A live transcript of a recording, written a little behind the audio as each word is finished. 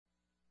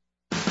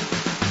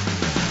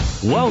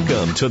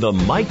Welcome to the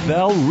Mike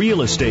Bell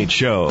Real Estate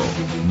Show.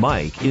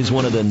 Mike is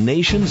one of the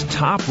nation's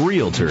top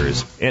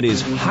realtors and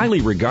is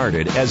highly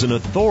regarded as an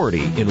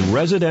authority in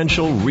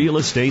residential real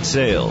estate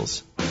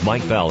sales.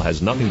 Mike Bell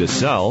has nothing to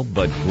sell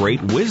but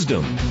great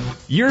wisdom.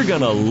 You're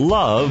going to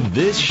love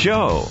this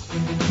show.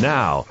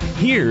 Now,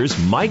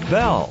 here's Mike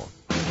Bell.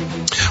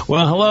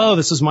 Well, hello,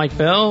 this is Mike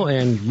Bell,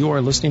 and you are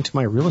listening to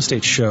my real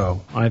estate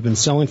show. I've been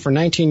selling for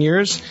 19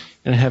 years,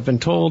 and have been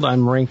told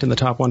I'm ranked in the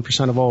top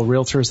 1% of all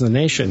realtors in the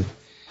nation.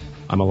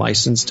 I'm a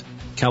licensed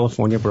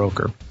California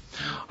broker.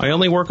 I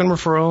only work on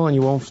referral, and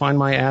you won't find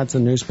my ads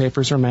in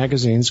newspapers or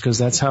magazines because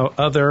that's how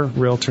other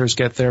realtors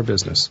get their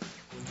business.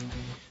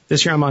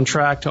 This year I'm on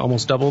track to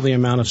almost double the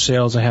amount of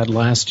sales I had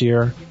last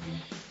year.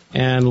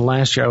 And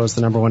last year I was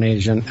the number one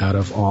agent out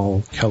of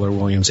all Keller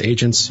Williams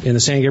agents in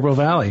the San Gabriel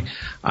Valley.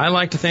 I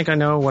like to think I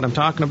know what I'm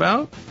talking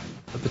about,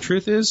 but the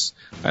truth is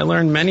I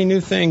learn many new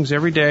things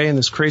every day in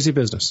this crazy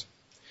business.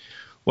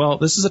 Well,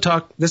 this is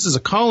a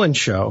call-in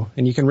show,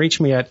 and you can reach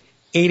me at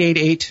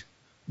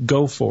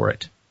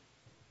 888-GO-FOR-IT.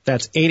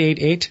 That's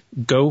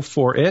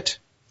 888-GO-FOR-IT,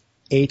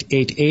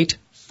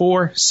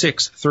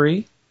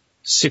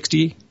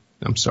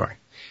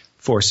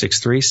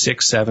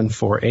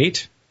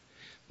 463-6748.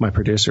 My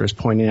producer is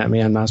pointing at me.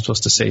 I'm not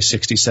supposed to say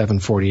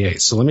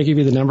 6748. So let me give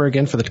you the number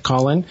again for the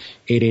call-in,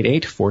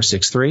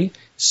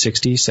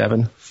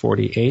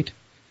 888-463-6748.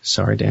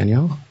 Sorry,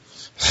 Danielle.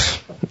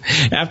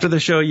 After the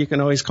show, you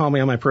can always call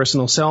me on my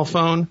personal cell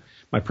phone.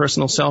 My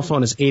personal cell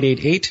phone is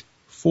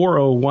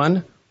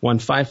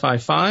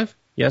 888-401-1555.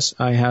 Yes,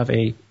 I have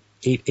a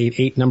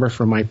 888 number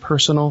for my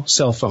personal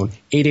cell phone,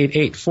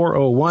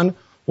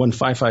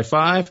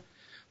 888-401-1555.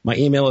 My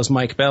email is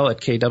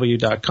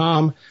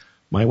mikebell@kw.com.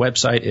 My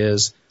website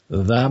is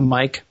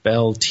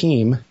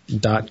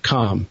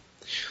themikebellteam.com.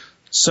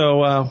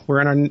 So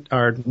we're in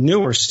our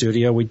newer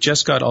studio. We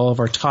just got all of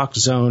our Talk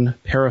Zone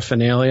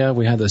paraphernalia.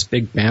 We had this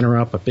big banner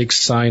up, a big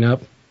sign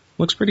up.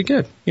 Looks pretty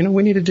good. You know,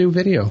 we need to do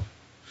video.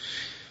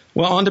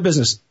 Well, on to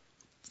business.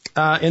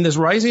 In this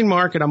rising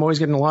market, I'm always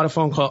getting a lot of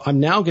phone calls. I'm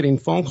now getting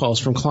phone calls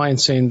from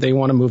clients saying they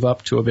want to move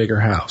up to a bigger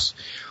house.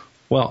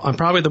 Well, I'm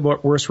probably the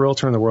worst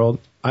realtor in the world.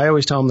 I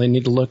always tell them they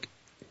need to look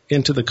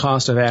into the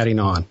cost of adding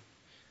on.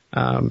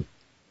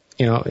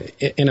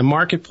 In a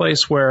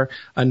marketplace where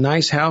a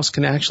nice house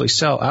can actually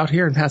sell out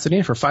here in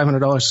Pasadena for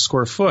 $500 a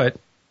square foot,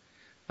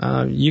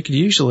 you could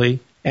usually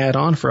add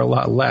on for a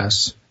lot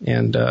less.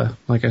 And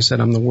like I said,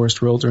 I'm the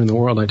worst realtor in the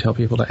world. I tell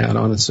people to add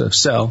on instead of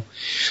sell.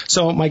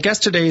 So my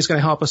guest today is going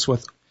to help us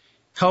with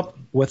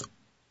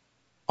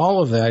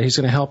all of that. He's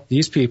going to help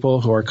these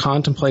people who are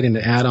contemplating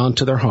to add on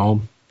to their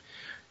home.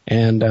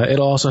 And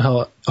it'll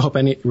also help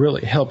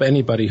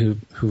anybody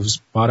who's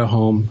bought a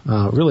home,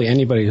 really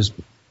anybody who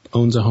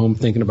owns a home,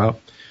 thinking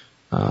about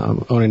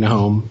owning a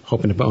home,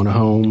 hoping to own a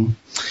home.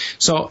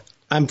 So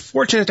I'm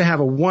fortunate to have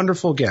a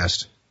wonderful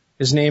guest.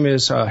 His name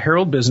is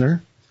Harold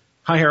Bisner.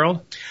 Hi, Harold.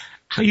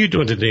 How you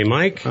doing today,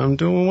 Mike? I'm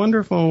doing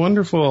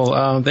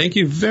wonderful. Thank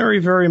you very,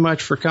 very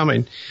much for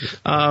coming.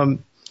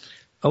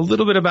 A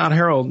little bit about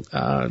Harold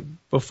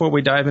before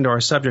we dive into our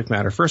subject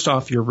matter. First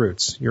off, your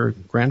roots. Your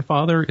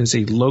grandfather is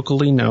a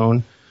locally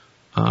known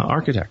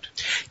architect.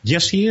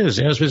 Yes, he is,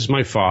 as is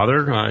my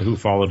father, who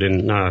followed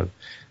in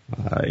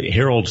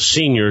Harold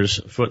Sr.'s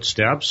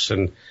footsteps,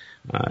 and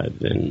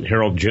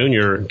Harold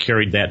Jr.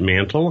 carried that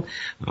mantle.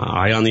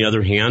 I, on the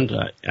other hand,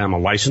 am a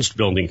licensed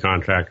building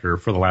contractor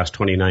for the last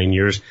 29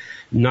 years.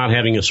 Not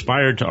having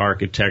aspired to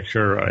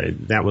architecture,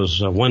 that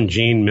was one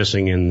gene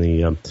missing in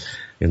the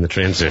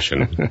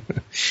transition.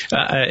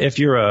 If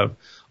you're a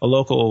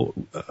local,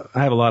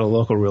 I have a lot of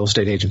local real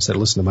estate agents that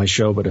listen to my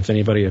show, but if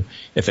any of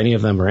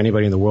them or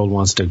anybody in the world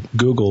wants to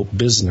Google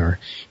Bisner,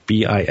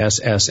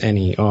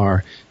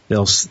 Bissner,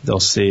 they'll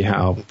see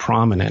how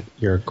prominent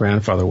your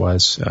grandfather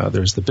was.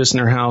 There's the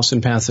Bisner House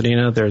in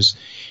Pasadena.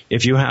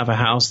 If you have a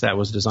house that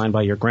was designed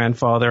by your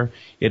grandfather,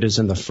 it is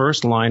in the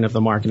first line of the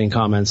marketing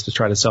comments to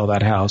try to sell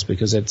that house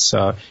because it's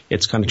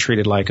kind of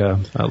treated like a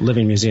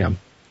living museum.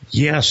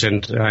 Yes,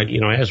 and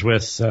as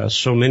with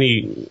so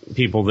many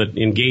people that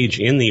engage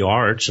in the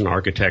arts, and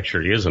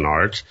architecture is an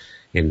art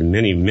in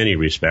many, many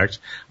respects,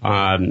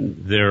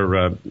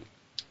 their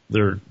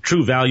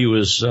true value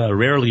is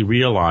rarely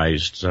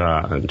realized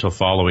until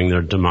following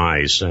their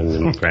demise. And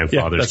in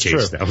grandfather's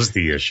case, that was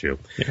the issue.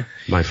 Yeah.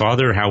 My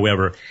father,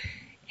 however,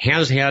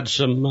 has had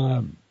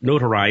some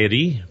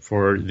notoriety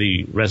for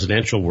the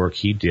residential work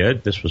he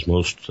did. This was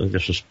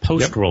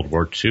post World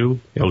War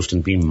II, post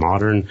and beam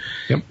modern,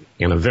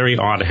 and a very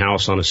odd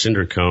house on a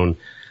cinder cone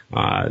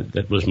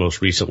that was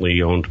most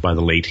recently owned by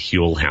the late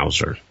Huell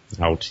Hauser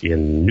out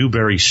in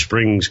Newberry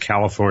Springs,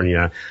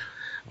 California,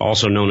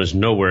 also known as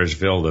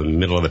Nowheresville, the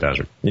middle of the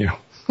desert. Yeah.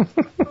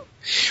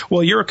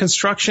 Well, you're a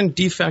construction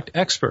defect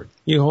expert.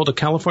 You hold a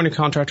California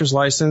contractor's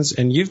license,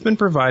 and you've been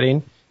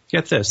providing,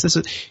 get this,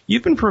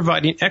 you've been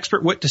providing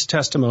expert witness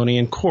testimony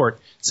in court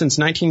since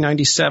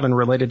 1997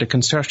 related to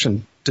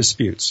construction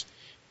disputes.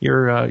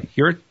 Your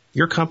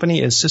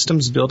company is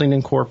Systems Building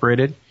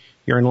Incorporated.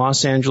 You're in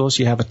Los Angeles.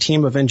 You have a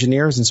team of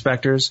engineers,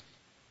 inspectors.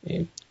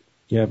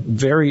 You have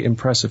very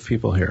impressive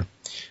people here.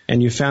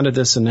 And you founded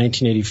this in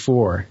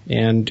 1984.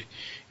 And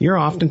you're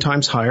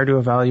oftentimes hired to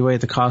evaluate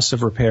the cost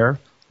of repair,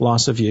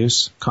 loss of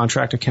use,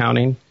 contract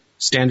accounting,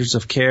 standards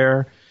of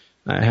care.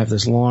 I have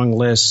this long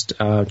list,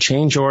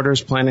 change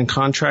orders, plan and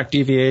contract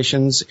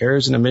deviations,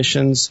 errors and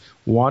omissions,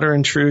 water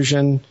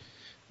intrusion.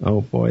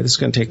 Oh boy, this is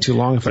going to take too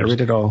long if I read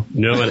it all.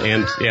 No,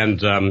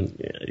 and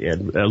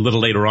a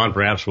little later on,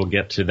 perhaps we'll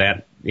get to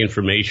that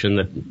information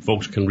that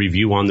folks can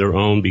review on their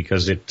own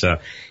because it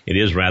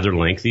is rather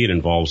lengthy. It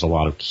involves a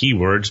lot of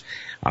keywords,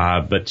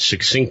 but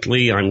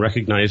succinctly, I'm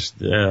recognized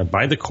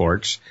by the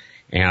courts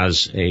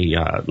as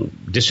a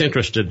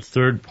disinterested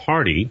third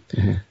party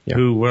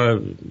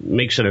who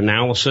makes an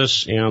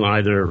analysis and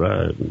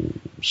either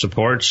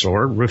supports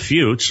or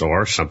refutes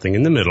or something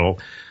in the middle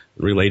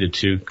related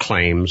to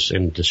claims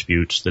and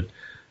disputes that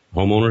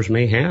homeowners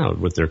may have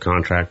with their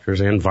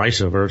contractors and vice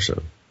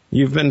versa.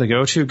 You've been the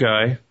go-to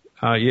guy,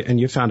 and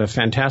you found a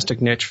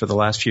fantastic niche for the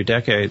last few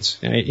decades.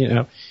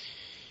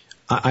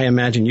 I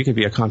imagine you could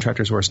be a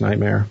contractor's worst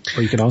nightmare,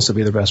 or you could also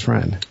be their best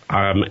friend.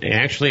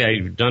 Actually,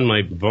 I've done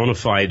my bona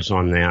fides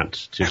on that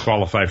to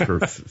qualify for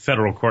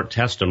federal court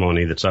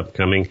testimony that's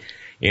upcoming,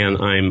 and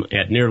I'm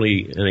at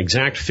nearly an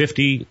exact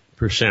 50%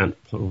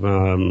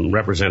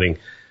 representing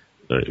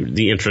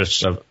the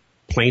interests of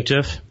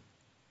plaintiff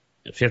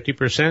at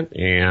 50%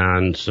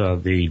 and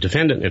the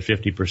defendant at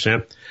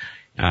 50%.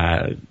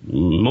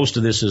 Most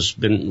of this has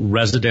been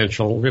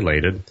residential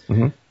related,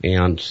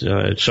 and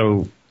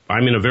so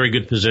I'm in a very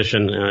good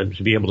position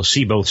to be able to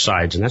see both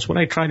sides, and that's what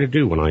I try to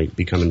do when I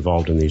become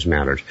involved in these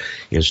matters,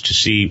 is to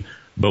see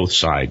both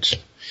sides.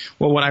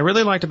 Well, what I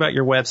really liked about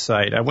your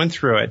website, I went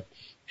through it,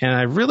 and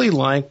I really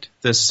liked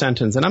this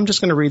sentence, and I'm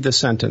just going to read this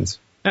sentence.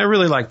 I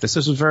really liked this.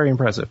 This was very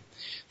impressive.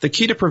 The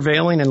key to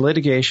prevailing in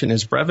litigation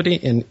is brevity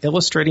in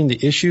illustrating the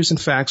issues and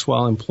facts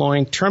while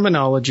employing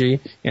terminology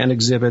and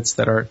exhibits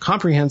that are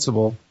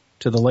comprehensible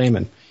to the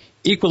layman.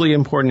 Equally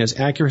important is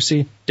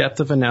accuracy, depth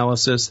of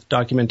analysis,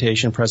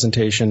 documentation,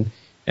 presentation,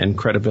 and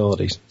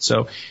credibility.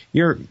 So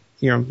you're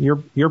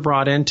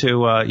brought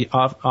into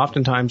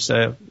oftentimes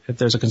if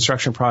there's a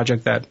construction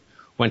project that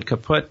went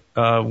kaput,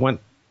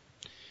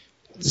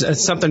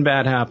 something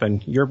bad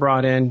happened, you're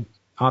brought in.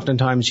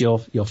 Oftentimes you'll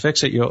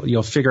fix it.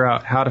 You'll figure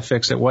out how to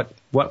fix it, what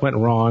went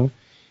wrong,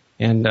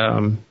 and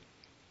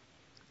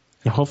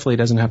hopefully it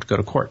doesn't have to go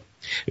to court.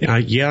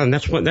 And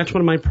that's one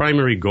of my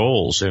primary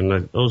goals.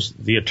 And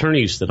the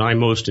attorneys that I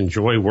most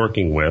enjoy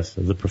working with,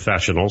 the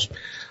professionals,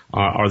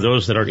 are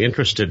those that are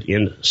interested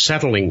in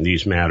settling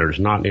these matters,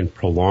 not in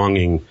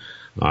prolonging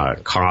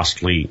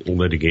costly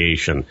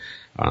litigation.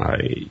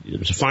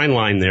 There's a fine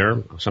line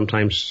there.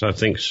 Sometimes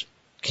things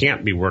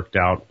can't be worked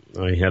out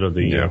ahead of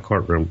the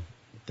courtroom.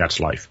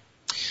 That's life.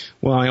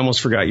 Well, I almost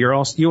forgot.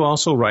 You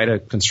also write a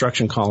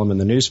construction column in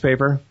the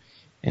newspaper,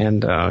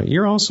 and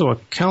you're also a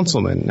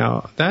councilman.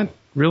 Now, that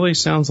really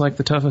sounds like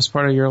the toughest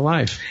part of your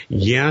life.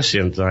 Yes,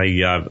 and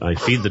I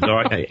feed the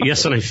dog.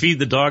 Yes, and I feed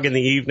the dog in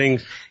the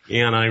evening,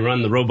 and I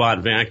run the robot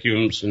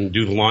vacuums and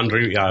do the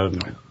laundry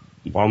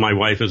while my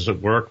wife is at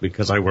work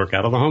because I work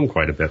out of the home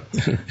quite a bit.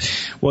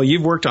 Well,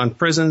 you've worked on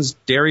prisons,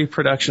 dairy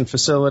production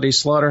facilities,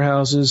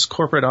 slaughterhouses,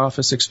 corporate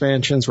office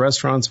expansions,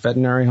 restaurants,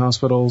 veterinary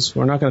hospitals.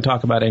 We're not going to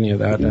talk about any of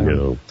that.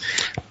 No.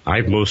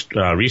 I've most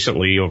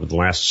recently, over the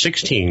last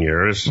 16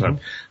 years,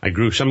 I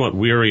grew somewhat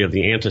weary of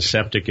the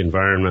antiseptic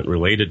environment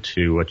related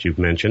to what you've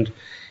mentioned,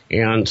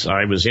 and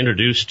I was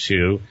introduced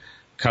to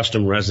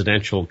custom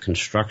residential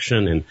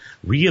construction and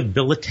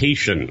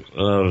rehabilitation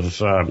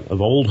of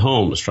old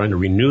homes, trying to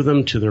renew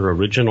them to their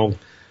original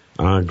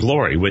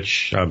glory,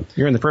 which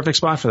you're in the perfect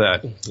spot for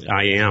that.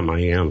 I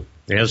am.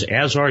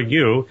 As are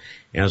you,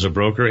 as a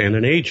broker and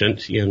an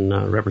agent in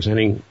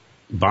representing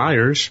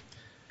buyers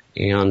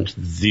and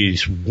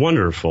these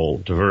wonderful,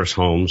 diverse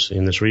homes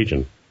in this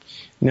region.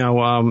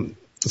 Now,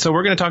 so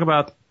we're going to talk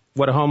about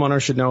what a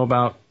homeowner should know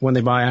about when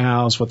they buy a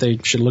house, what they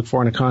should look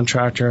for in a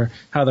contractor,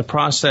 how the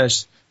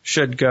process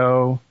should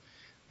go,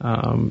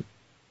 and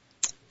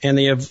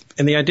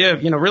the idea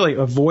of, really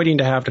avoiding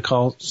to have to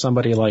call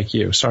somebody like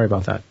you. Sorry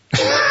about that.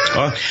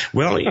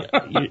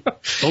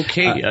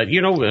 Okay.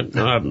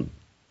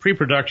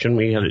 Pre-production,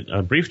 we had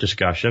a brief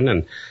discussion,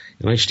 and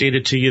I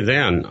stated to you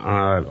then,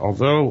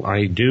 although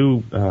I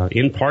do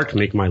in part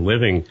make my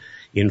living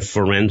in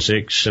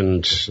forensics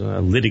and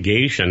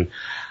litigation,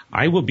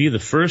 I will be the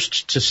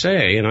first to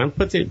say, and I'm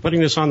putting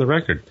this on the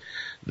record,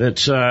 that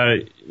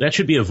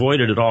should be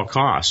avoided at all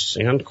costs.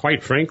 And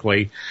quite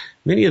frankly,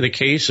 many of the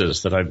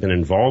cases that I've been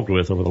involved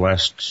with over the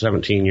last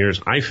 17 years,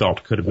 I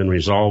felt could have been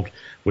resolved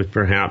with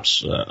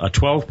perhaps a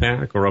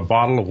 12-pack or a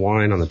bottle of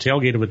wine on the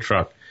tailgate of a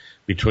truck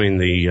between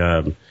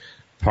the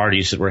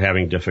parties that were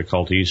having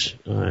difficulties.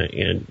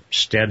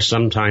 Instead,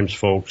 sometimes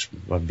folks,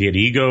 be it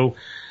ego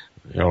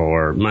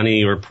or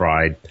money or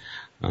pride,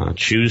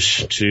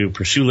 choose to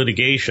pursue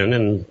litigation,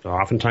 and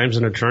oftentimes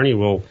an attorney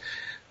will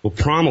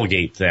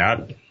promulgate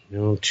that.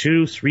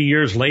 2-3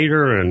 years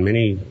later, and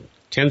many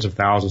tens of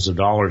thousands of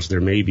dollars, there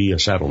may be a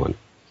settlement.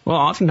 Well,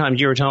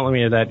 oftentimes you were telling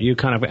me that you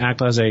kind of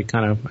act as a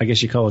kind of, I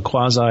guess you call a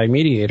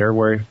quasi-mediator,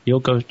 where you'll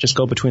go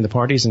between the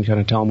parties and kind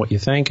of tell them what you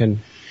think. And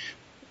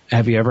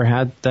have you ever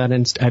had that?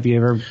 Have you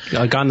ever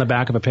gotten in the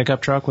back of a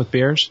pickup truck with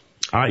beers?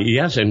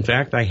 Yes, in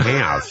fact, I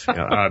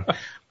have.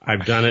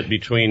 I've done it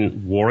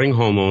between warring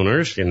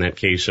homeowners. In that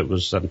case, it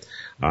was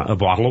a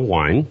bottle of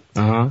wine.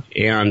 Uh-huh.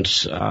 And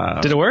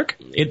did it work?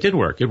 It did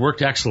work. It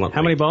worked excellently.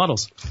 How many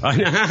bottles?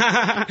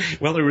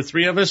 Well, there were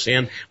 3 of us,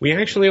 and we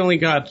actually only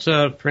got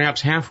perhaps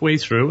halfway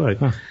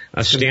through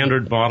a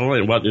standard bottle.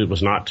 It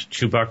was not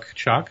 $2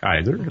 chuck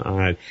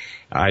either.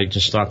 I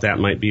just thought that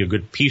might be a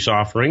good peace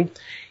offering.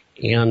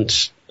 And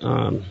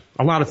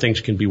a lot of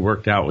things can be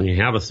worked out when you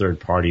have a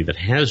third party that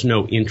has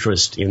no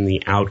interest in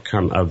the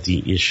outcome of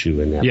the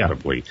issue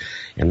inevitably. Yeah.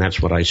 And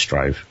that's what I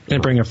strive.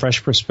 And bring a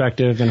fresh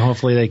perspective, and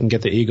hopefully they can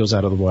get the egos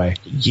out of the way.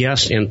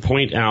 Yes, and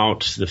point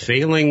out the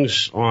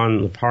failings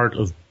on the part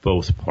of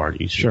both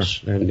parties. Sure.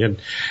 And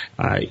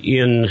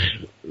in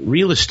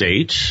real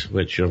estate,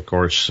 which of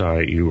course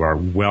you are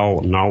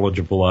well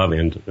knowledgeable of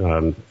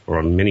and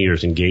for many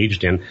years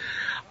engaged in,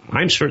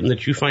 I'm certain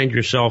that you find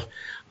yourself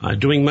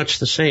doing much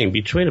the same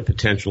between a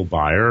potential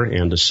buyer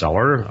and a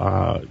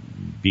seller,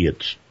 be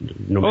it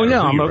no matter. Oh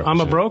yeah, who I'm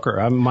a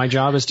broker. My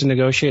job is to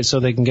negotiate so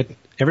they can get.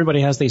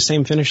 Everybody has the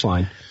same finish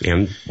line.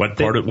 And what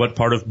part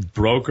of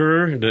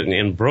broker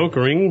and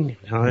brokering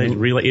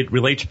it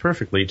relates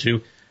perfectly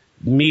to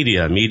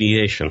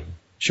mediation.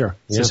 Sure,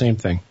 it's the same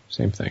thing.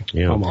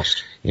 Yeah.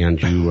 Almost.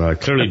 And you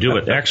clearly do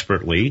it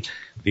expertly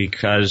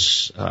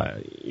because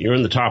you're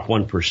in the top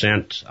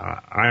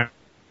 1%.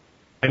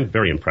 I'm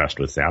very impressed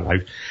with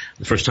that.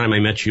 The first time I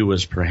met you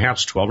was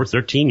perhaps 12 or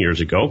 13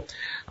 years ago.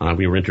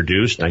 We were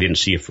introduced. I didn't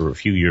see you for a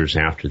few years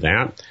after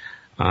that.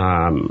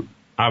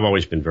 I've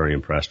always been very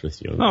impressed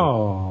with you.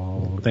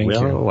 Oh, thank you.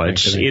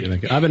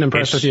 Thank you. I've been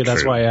impressed with you.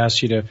 That's why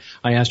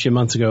I asked you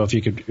months ago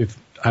if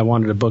I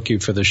wanted to book you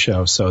for the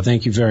show. So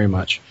thank you very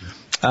much.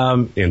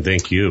 And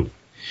thank you.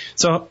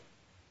 So,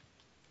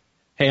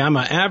 hey, I'm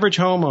an average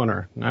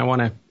homeowner and I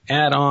want to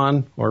add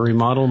on or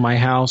remodel my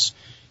house.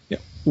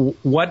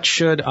 What's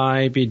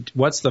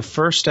the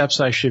first steps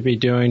I should be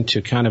doing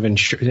to kind of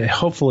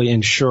hopefully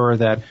ensure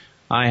that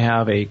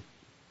I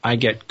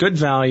get good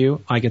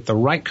value, I get the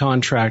right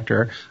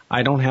contractor,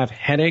 I don't have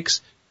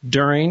headaches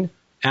during,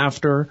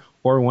 after,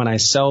 or when I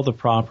sell the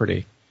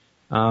property?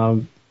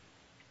 Tell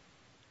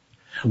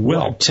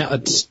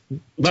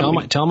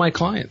my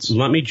clients.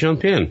 Let me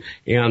jump in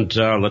and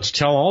let's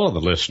tell all of the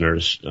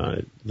listeners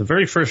the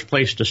very first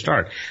place to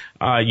start.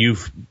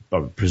 You've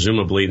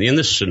presumably in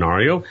this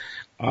scenario.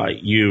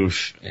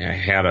 You've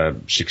had a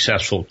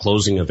successful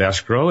closing of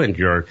escrow and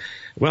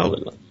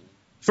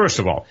first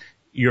of all,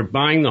 you're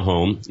buying the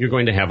home. You're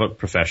going to have a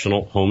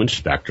professional home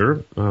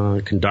inspector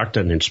conduct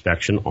an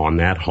inspection on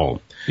that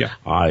home. Yeah.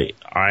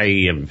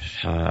 I'm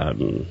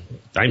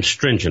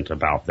stringent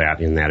about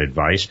that in that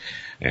advice,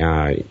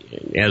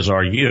 as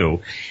are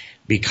you,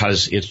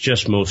 because it's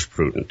just most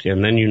prudent.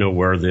 And then you know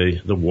where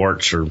the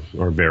warts are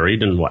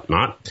buried and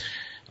whatnot.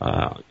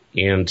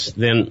 And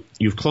then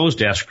you've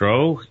closed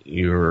escrow,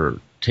 you're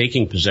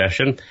taking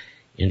possession,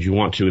 and you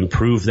want to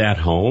improve that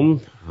home,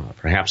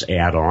 perhaps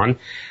add on.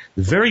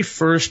 The very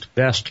first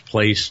best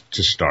place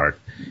to start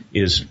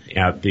is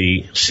at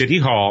the city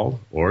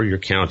hall or your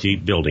county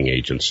building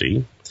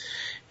agency,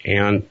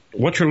 and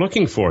what you're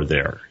looking for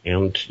there.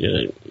 And,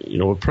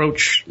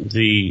 approach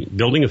the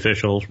building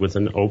officials with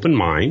an open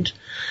mind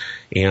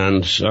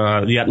and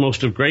the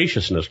utmost of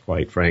graciousness,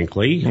 quite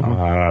frankly.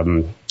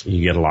 Mm-hmm.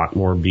 You get a lot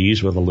more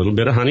bees with a little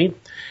bit of honey.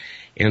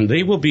 And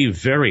they will be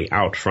very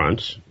out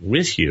front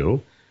with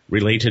you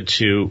related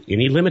to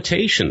any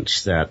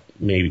limitations that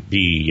may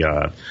be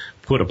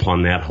put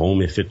upon that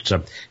home. If it's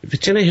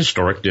in a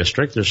historic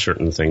district, there's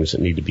certain things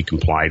that need to be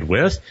complied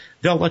with.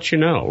 They'll let you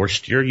know or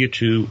steer you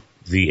to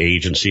the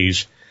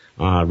agencies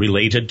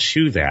related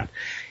to that.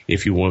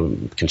 If you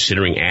want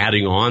considering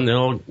adding on,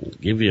 they'll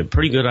give you a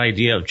pretty good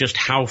idea of just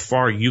how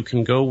far you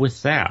can go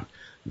with that,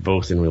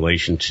 both in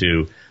relation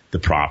to the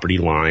property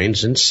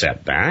lines and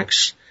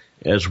setbacks,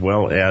 as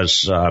well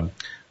as,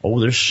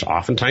 there's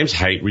oftentimes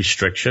height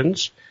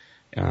restrictions,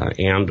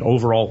 and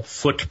overall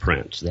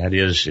footprint. That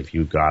is, if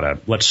you've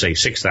got let's say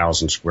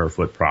 6,000 square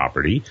foot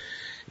property,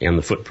 and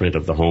the footprint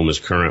of the home is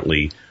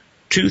currently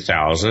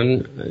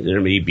 2,000, there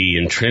may be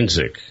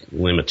intrinsic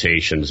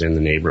limitations in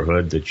the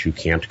neighborhood that you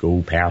can't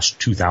go past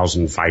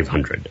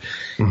 2,500.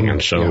 Mm-hmm.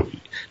 And so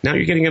now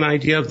you're getting an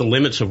idea of the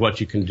limits of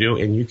what you can do,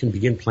 and you can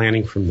begin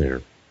planning from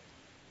there.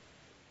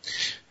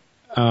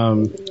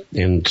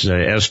 And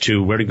as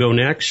to where to go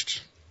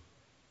next,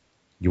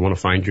 you want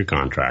to find your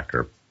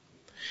contractor.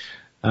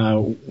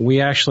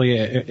 We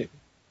actually,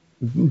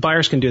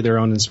 buyers can do their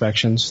own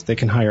inspections. They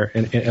can hire,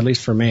 at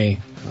least for me.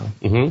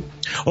 We're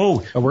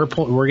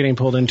getting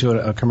pulled into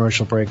a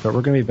commercial break, but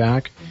we're going to be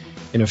back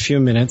in a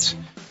few minutes.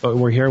 But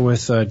we're here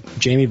with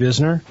Jamie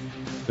Bisner,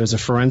 who's a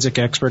forensic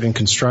expert in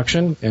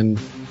construction, and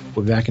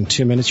we'll be back in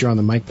 2 minutes. You're on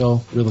the Mike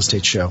Bell Real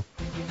Estate Show.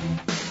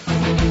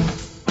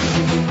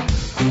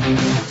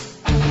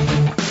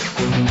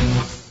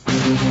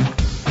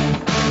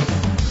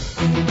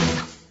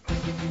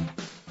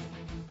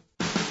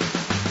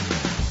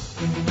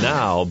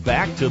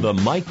 back to the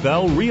Mike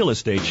Bell Real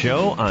Estate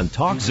Show on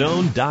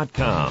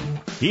TalkZone.com.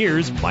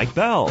 Here's Mike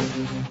Bell.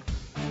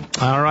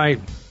 All right.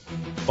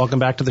 Welcome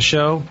back to the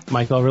show,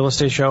 Mike Bell Real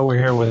Estate Show. We're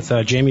here with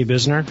Jamie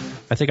Bisner.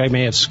 I think I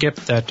may have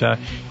skipped that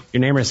your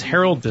name is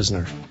Harold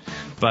Bisner.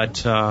 But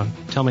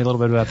tell me a little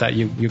bit about that.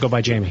 You go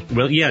by Jamie.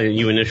 Well, yeah,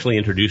 you initially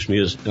introduced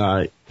me as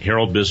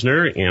Harold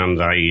Bisner,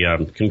 and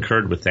I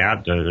concurred with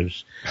that.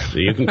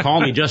 You can call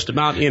me just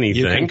about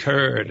anything. You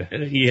concurred.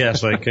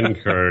 Yes, I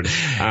concurred.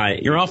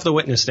 You're off the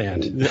witness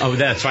stand. Oh,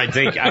 that's right.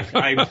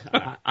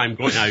 I'm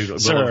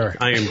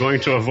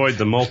going to avoid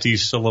the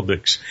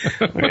multi-syllabics.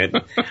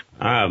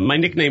 My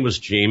nickname was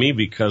Jamie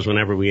because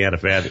whenever we had a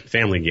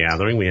family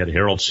gathering, we had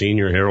Harold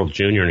Sr., Harold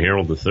Jr., and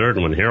Harold III,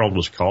 and when Harold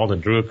was called,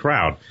 it drew a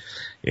crowd.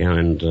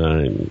 And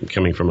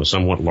coming from a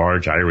somewhat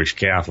large Irish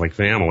Catholic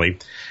family,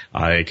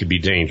 it could be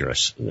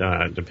dangerous,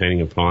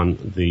 depending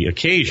upon the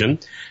occasion.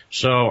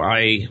 So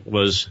I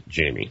was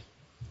Jamie.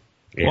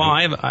 And well,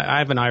 I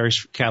have an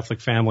Irish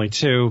Catholic family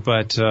too,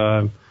 but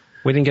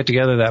we didn't get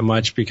together that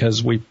much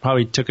because we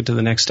probably took it to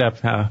the next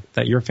step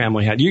that your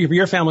family had.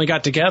 Your family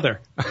got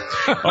together.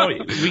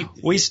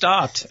 We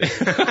stopped.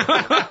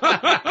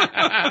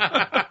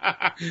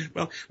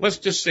 Well, let's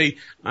just say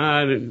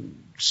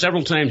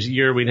several times a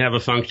year we'd have a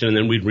function, and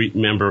then we'd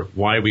remember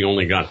why we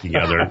only got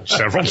together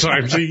several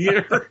times a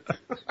year.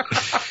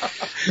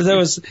 There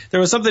was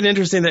something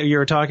interesting that you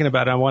were talking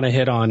about I want to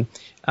hit on.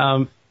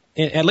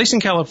 At least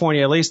in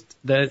California, at least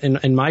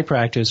in my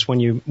practice, when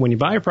you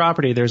buy a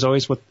property, there's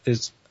always what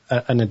is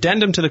an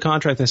addendum to the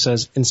contract that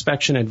says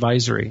inspection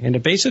advisory. And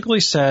it basically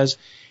says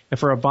if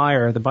for a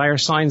buyer, the buyer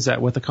signs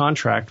that with the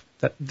contract,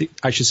 the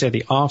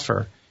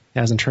offer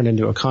hasn't turned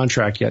into a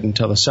contract yet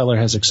until the seller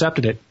has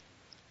accepted it,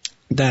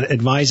 that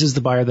advises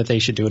the buyer that they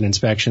should do an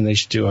inspection. They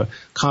should do a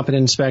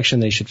competent inspection.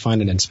 They should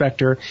find an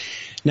inspector.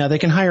 Now, they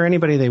can hire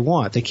anybody they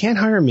want. They can't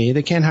hire me.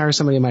 They can't hire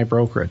somebody in my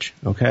brokerage,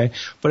 okay?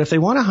 But if they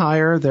want to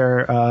hire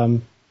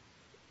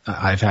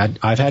I've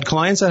had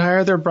clients that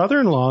hire their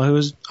brother-in-law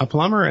who's a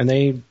plumber, and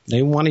they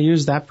want to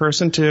use that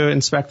person to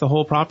inspect the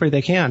whole property.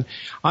 They can.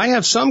 I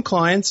have some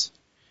clients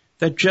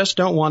that just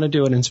don't want to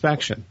do an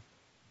inspection.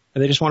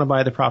 And they just want to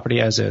buy the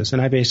property as is.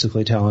 And I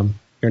basically tell them,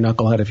 you're a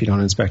knucklehead if you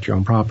don't inspect your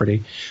own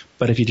property.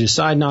 But if you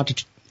decide not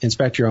to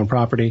inspect your own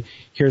property,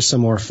 here's some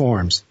more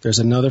forms. There's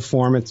another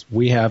form it's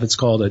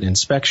called an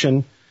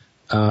inspection.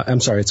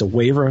 It's a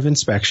waiver of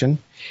inspection.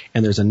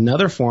 And there's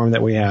another form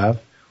that we have,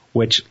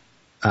 which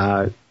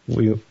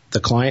we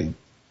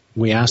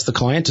ask the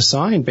client to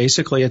sign.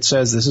 Basically, it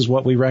says this is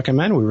what we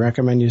recommend. We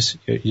recommend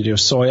you do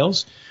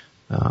soils,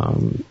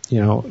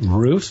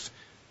 roof,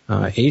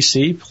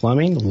 AC,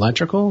 plumbing,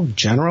 electrical,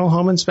 general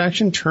home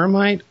inspection,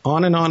 termite,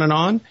 on and on and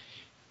on.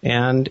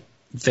 And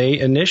they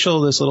initial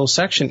this little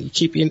section,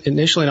 keep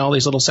initialing all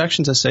these little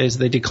sections that says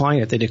they decline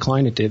it, they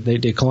decline it, they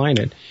decline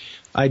it.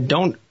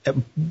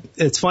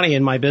 It's funny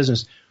in my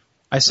business,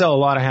 I sell a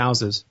lot of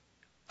houses.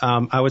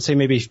 I would say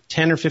maybe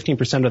 10 or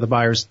 15% of the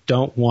buyers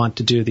don't want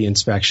to do the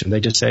inspection. They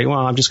just say, well,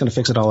 I'm just going to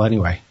fix it all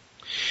anyway.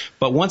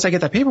 But once I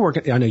get that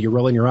paperwork, I know you're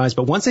rolling your eyes,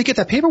 but once they get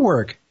that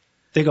paperwork,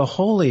 they go,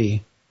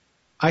 holy,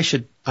 I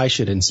should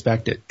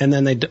inspect it. And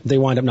then they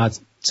wind up not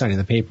signing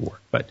the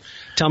paperwork. But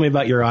tell me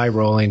about your eye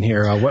rolling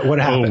here. What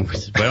happened?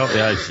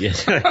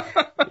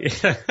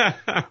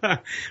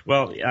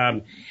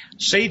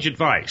 Sage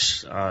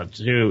advice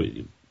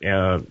to.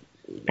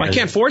 I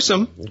can't force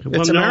them.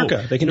 It's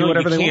America. They can do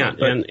whatever they want.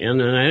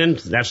 And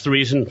that's the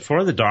reason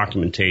for the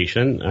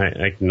documentation. I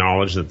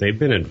acknowledge that they've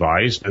been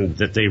advised and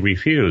that they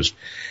refused.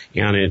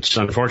 And it's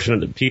unfortunate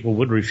that people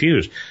would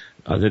refuse.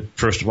 That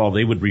first of all,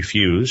 they would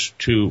refuse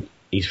to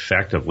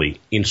effectively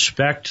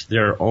inspect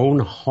their own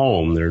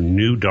home, their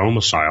new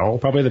domicile.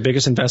 Probably the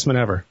biggest investment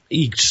ever.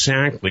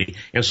 Exactly.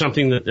 And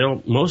something that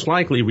they'll most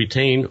likely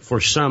retain for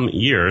some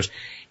years.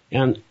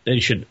 And they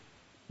should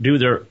do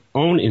their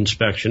own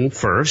inspection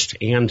first.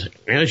 And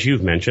as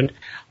you've mentioned,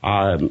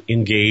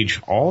 engage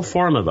all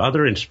form of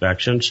other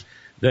inspections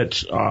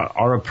that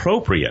are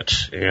appropriate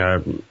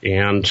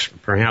and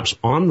perhaps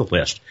on the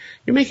list.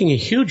 You're making a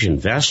huge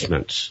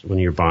investment when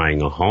you're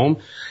buying a home.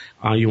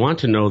 You want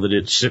to know that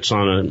it sits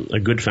on a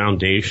good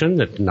foundation,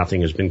 that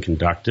nothing has been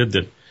conducted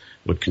that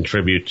would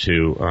contribute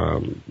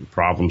to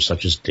problems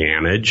such as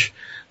damage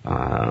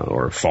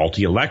or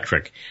faulty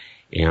electric.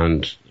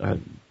 And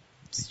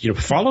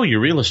follow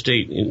your real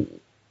estate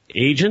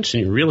agents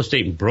and your real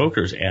estate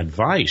brokers'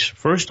 advice.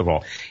 First of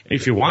all,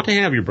 if you want to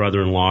have your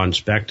brother-in-law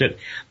inspect it,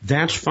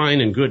 that's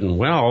fine and good and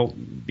well,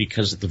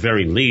 because at the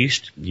very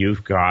least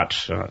you've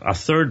got a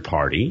third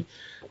party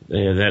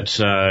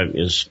that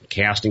is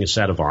casting a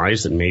set of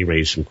eyes that may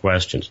raise some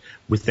questions.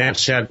 With that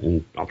said,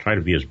 and I'll try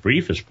to be as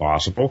brief as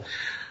possible,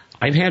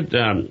 I've had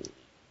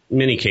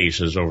many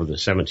cases over the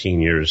 17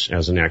 years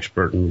as an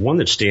expert, and one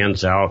that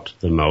stands out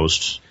the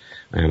most,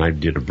 and I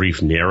did a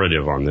brief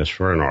narrative on this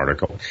for an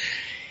article,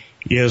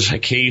 is a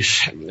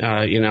case in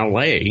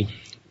L.A.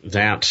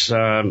 that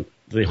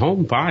the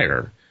home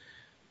buyer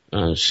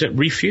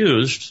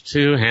refused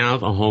to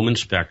have a home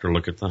inspector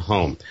look at the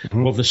home.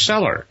 Mm-hmm. Well, the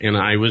seller, and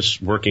I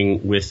was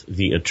working with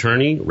the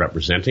attorney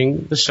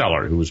representing the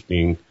seller who was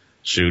being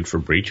sued for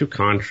breach of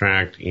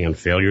contract and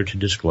failure to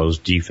disclose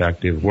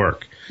defective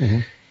work. Mm-hmm.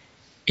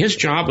 His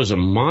job was a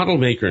model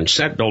maker and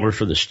set builder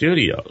for the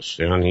studios,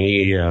 and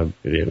he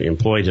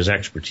employed his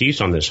expertise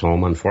on this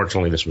home.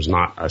 Unfortunately, this was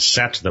not a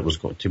set that was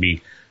going to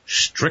be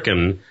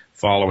stricken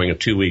following a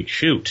 2-week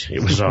shoot.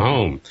 It was a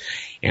home.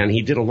 And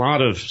he did a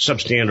lot of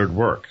substandard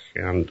work.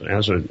 And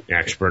as an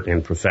expert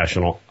and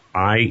professional,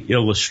 I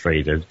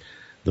illustrated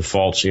the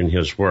faults in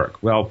his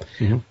work. Well,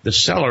 mm-hmm.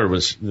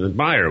 the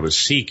buyer was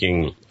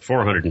seeking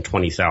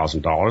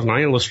 $420,000, and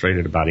I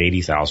illustrated about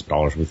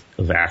 $80,000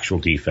 of actual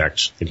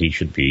defects that he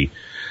should be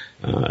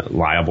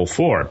liable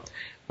for.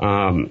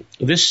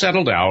 This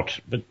settled out,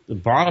 but the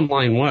bottom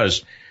line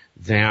was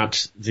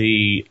that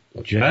the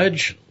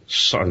judge,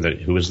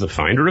 who was the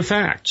finder of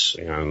facts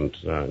and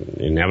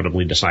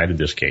inevitably decided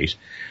this case,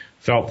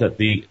 felt that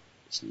the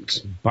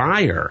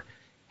buyer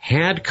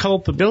had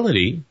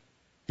culpability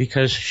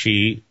because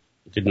she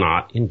did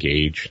not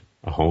engage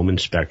a home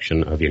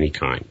inspection of any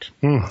kind.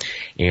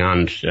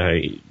 And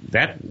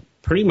that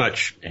pretty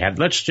much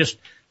let's just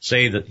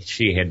say that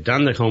she had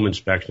done the home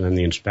inspection and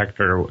the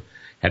inspector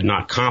had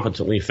not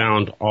competently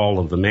found all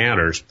of the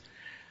matters.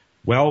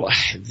 Well,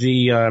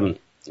 the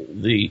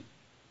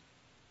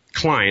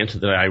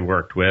client that I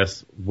worked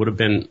with would have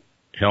been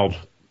held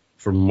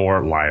for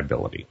more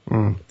liability.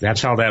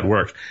 That's how that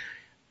works.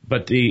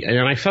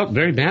 And I felt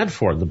very bad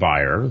for the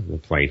buyer, the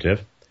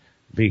plaintiff,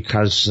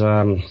 because,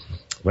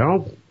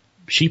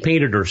 she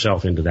painted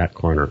herself into that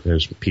corner,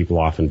 as people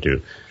often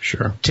do.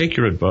 Sure. Take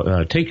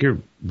your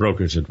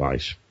broker's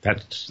advice.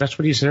 That's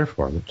what he's there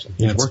for.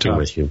 He's working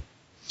with you.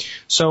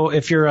 So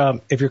if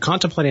you're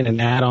contemplating an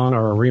add-on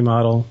or a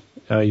remodel,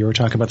 you were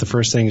talking about the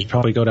first thing is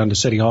probably go down to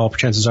City Hall.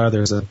 Chances are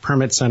there's a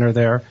permit center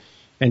there,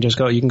 and just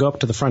go. You can go up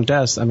to the front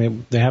desk. I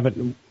mean, they have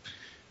a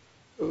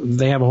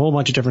whole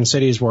bunch of different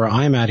cities where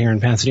I'm at here in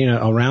Pasadena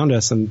around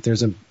us, and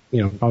there's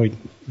probably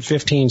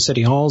 15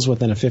 city halls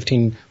within a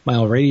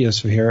 15-mile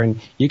radius of here, and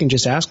you can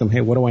just ask them,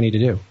 hey, what do I need to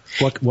do?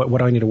 What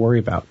do I need to worry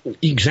about?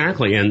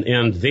 Exactly,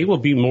 and they will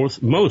be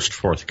most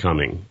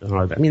forthcoming.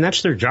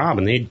 That's their job,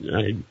 and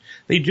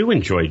they do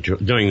enjoy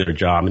doing their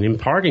job and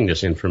imparting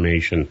this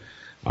information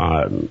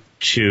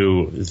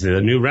to the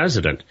new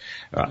resident.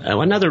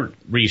 Another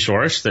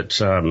resource that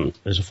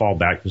is a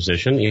fallback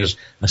position is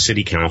a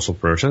city council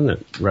person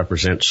that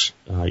represents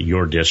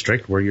your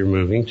district where you're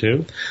moving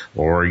to,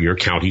 or your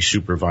county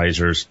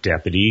supervisor's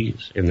deputy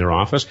in their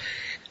office.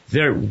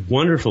 They're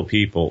wonderful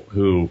people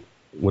who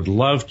would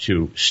love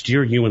to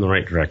steer you in the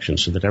right direction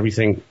so that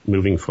everything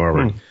moving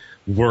forward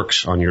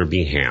works on your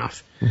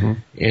behalf. Mm-hmm.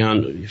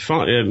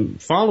 And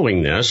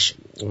following this,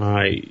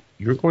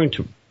 you're going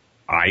to,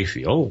 I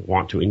feel,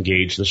 want to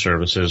engage the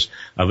services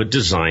of a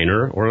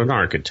designer or an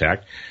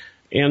architect.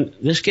 And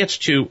this gets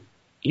to,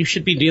 you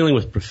should be dealing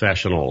with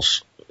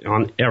professionals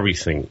on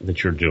everything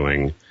that you're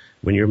doing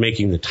when you're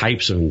making the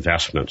types of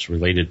investments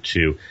related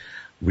to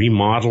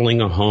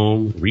remodeling a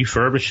home,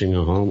 refurbishing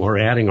a home, or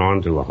adding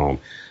on to a home.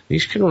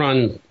 These can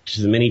run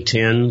to the many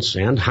tens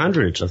and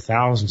hundreds of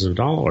thousands of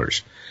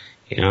dollars.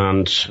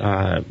 And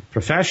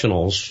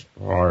professionals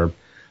are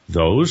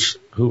those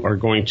who are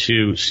going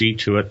to see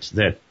to it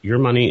that your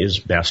money is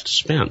best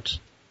spent.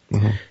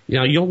 Mm-hmm.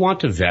 Now, you'll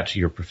want to vet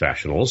your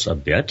professionals a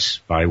bit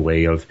by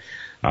way of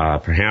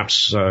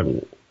perhaps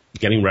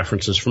getting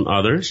references from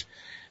others,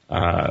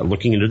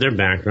 looking into their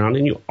background,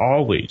 and you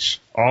always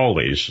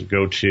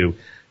go to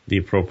the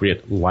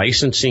appropriate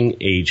licensing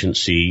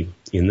agency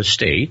in the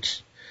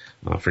state.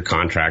 For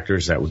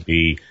contractors, that would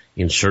be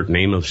insert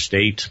name of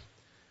state,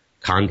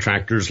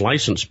 Contractors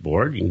License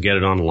Board. You can get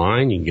it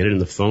online, you can get it in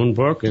the phone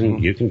book,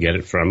 and you can get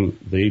it from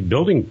the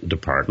building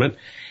department.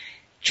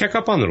 Check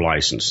up on their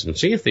license and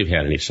see if they've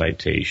had any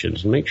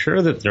citations, and make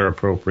sure that they're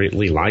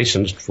appropriately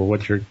licensed for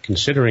what you're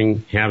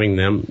considering having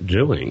them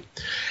doing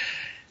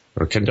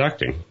or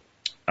conducting.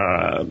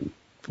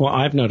 Well,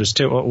 I've noticed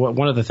too,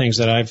 one of the things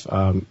that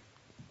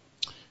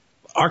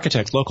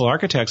local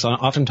architects,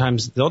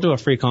 oftentimes they'll do a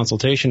free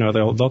consultation, or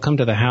they'll come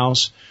to the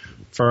house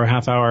for a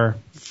half-hour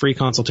free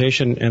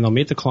consultation, and they'll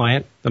meet the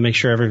client. They'll make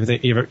sure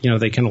everything,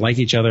 they can like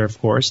each other, of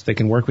course. They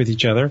can work with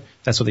each other.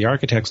 That's what the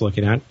architect's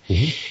looking at.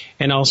 Mm-hmm.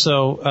 And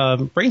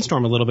also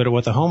brainstorm a little bit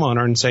with the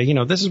homeowner and say,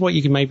 this is what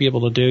you might be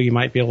able to do. You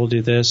might be able to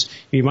do this.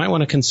 You might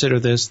want to consider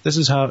this. This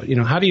is how,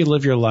 how do you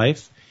live your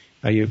life?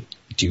 Do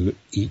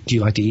you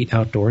like to eat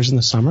outdoors in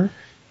the summer?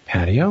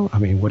 Patio?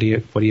 What do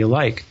you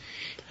like?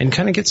 And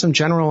kind of get some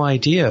general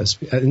ideas.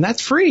 And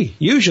that's free.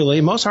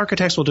 Usually, most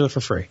architects will do it for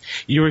free.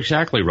 You're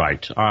exactly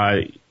right.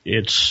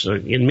 It's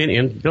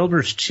in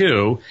builders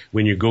too,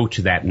 when you go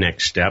to that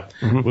next step,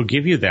 we'll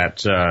give you that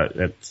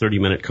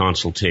 30-minute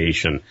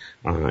consultation.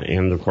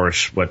 And of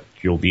course, what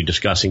you'll be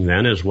discussing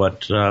then is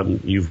what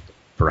you've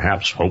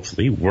perhaps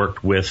hopefully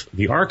worked with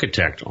the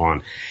architect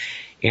on.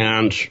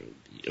 And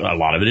a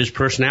lot of it is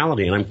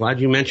personality, and I'm glad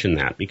you mentioned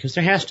that, because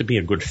there has to be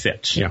a good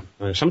fit. Yeah.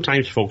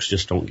 Sometimes folks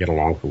just don't get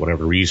along for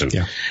whatever reason.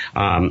 Yeah.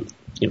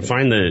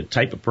 Find the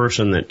type of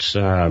person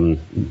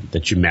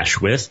that you mesh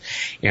with,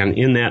 and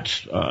in that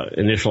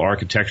initial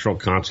architectural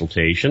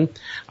consultation,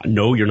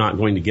 no, you're not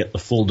going to get the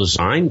full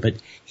design, but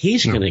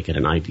he's going to get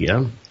an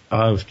idea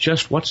of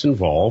just what's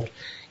involved,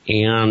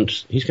 and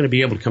he's going to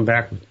be able to come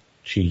back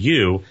to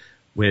you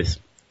with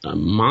a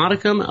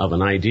modicum of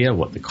an idea of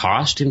what the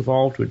cost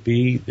involved would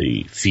be,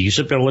 the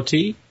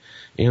feasibility,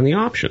 and the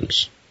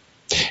options.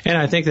 And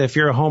I think that if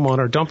you're a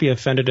homeowner, don't be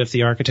offended if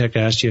the architect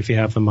asks you if you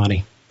have the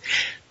money.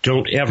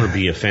 Don't ever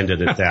be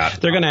offended at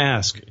that. They're going to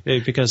ask,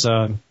 because you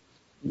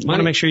want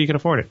to make sure you can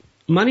afford it.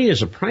 Money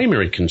is a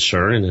primary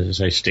concern, and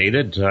as I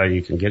stated,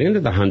 you can get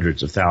into the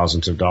hundreds of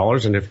thousands of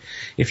dollars, and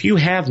if you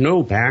have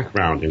no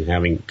background in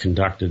having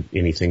conducted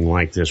anything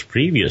like this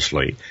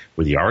previously,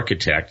 where the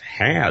architect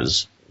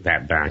has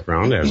that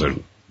background as a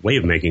way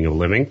of making a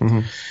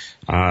living,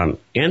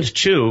 and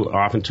two,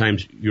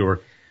 oftentimes your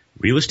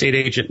real estate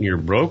agent and your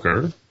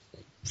broker,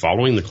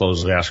 following the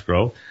close of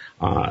escrow,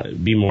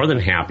 be more than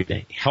happy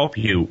to help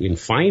you in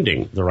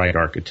finding the right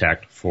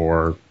architect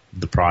for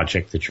the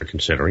project that you're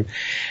considering.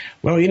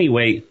 Well,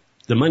 anyway,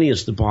 the money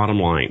is the bottom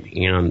line.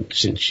 And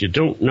since you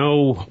don't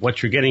know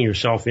what you're getting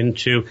yourself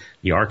into,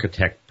 the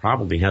architect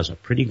probably has a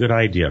pretty good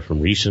idea from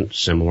recent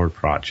similar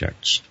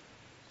projects.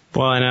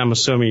 Well, and I'm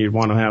assuming you'd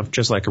want to have,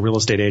 just like a real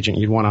estate agent,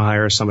 you'd want to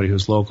hire somebody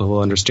who's local, who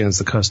understands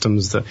the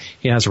customs,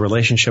 he has a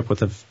relationship with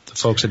the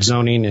folks at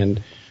zoning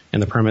and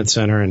the permit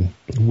center, and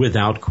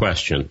without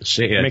question,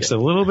 it makes it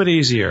a little bit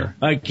easier.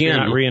 Again, you're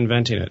not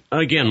reinventing it.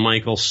 Again,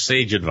 Michael,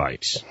 sage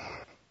advice.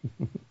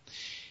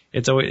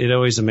 It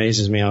always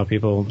amazes me how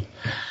people.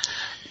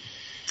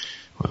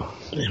 Well,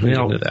 we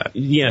don't do that.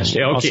 Yes.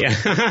 Okay.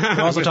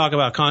 We also talk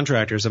about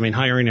contractors. I mean,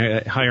 hiring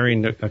a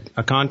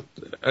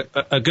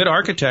good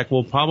architect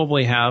will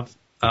probably have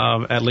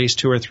at least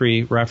 2 or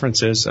 3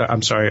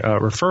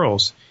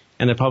 referrals,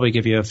 and they'll probably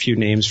give you a few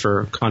names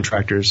for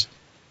contractors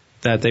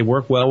that they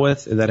work well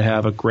with, that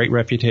have a great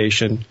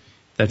reputation,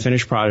 that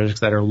finish projects,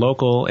 that are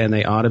local, and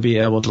they ought to be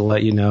able to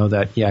let you know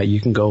that, yeah, you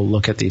can go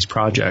look at these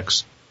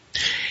projects.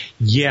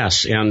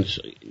 Yes, and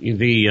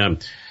the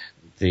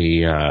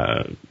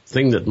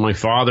thing that my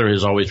father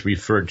has always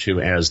referred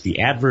to as the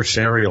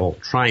adversarial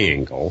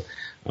triangle,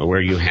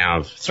 where you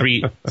have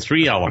three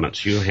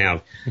elements. You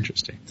have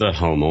the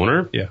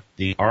homeowner,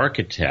 the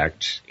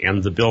architect,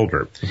 and the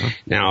builder.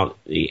 Now,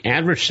 the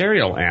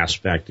adversarial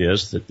aspect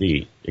is that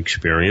the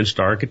experienced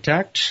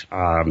architect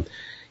and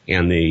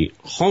the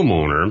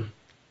homeowner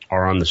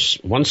are on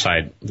one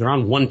side. They're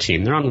on one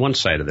team. They're on one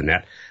side of the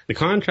net. The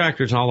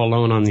contractor's all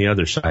alone on the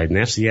other side, and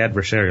that's the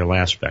adversarial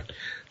aspect.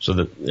 So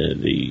that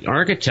the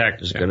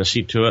architect is going to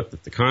see to it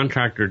that the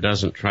contractor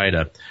doesn't try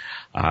to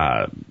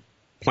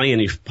pull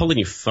any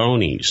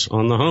phonies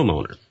on the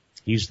homeowner.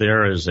 He's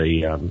there as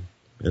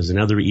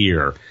another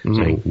ear,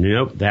 saying,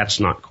 nope, that's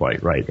not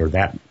quite right, or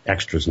that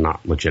extra's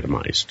not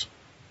legitimized.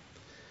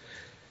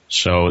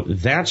 So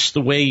that's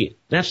the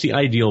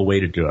ideal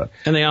way to do it.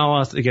 And they all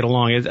have to get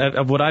along.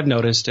 What I've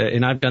noticed,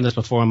 and I've done this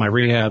before in my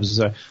rehabs,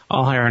 is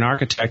I'll hire an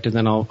architect and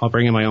then I'll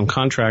bring in my own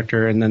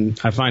contractor, and then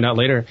I find out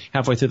later,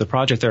 halfway through the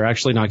project, they're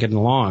actually not getting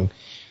along.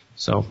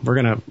 So we're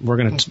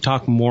gonna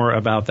talk more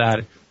about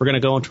that. We're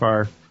gonna go into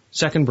our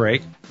second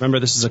break.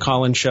 Remember, this is a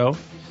call-in show,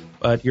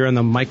 but you're in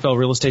the Mike Bell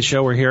Real Estate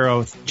Show. We're here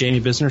with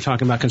Jamie Bisner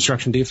talking about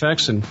construction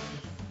defects and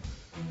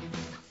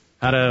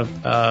how to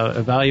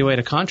evaluate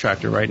a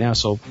contractor right now.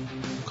 So we'll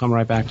come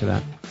right back to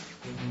that.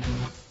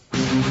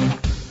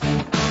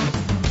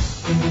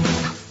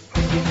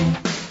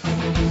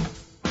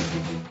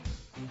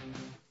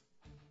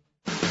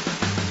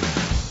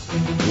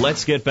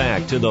 Let's get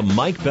back to the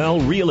Mike Bell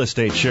Real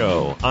Estate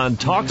Show on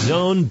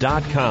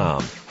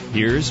TalkZone.com.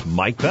 Here's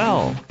Mike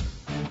Bell.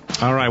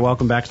 All right,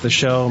 welcome back to the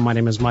show. My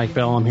name is Mike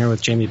Bell. I'm here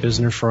with Jamie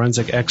Bisner,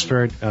 forensic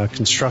expert,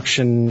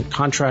 construction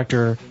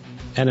contractor,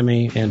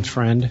 enemy, and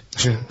friend.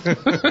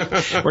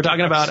 We're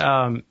talking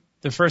about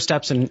the first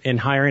steps in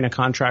hiring a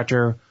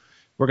contractor.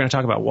 We're going to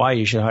talk about why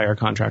you should hire a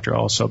contractor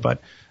also.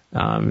 But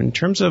in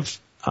terms of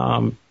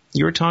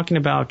you were talking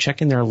about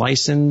checking their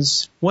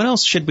license. What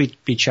else should we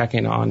be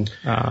checking on?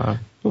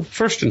 Well,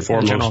 first and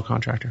foremost, general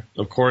contractor,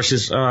 of course,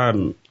 is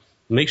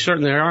make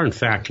certain they are in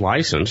fact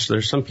licensed.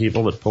 There's some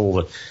people that pull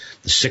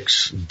the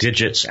 6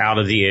 digits out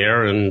of the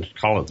air and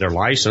call it their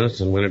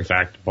license, and when in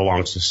fact it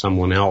belongs to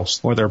someone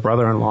else, or their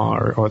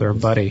brother-in-law, or their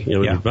buddy.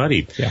 Their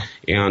buddy. Yeah.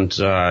 And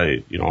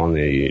on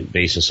the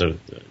basis of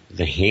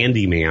the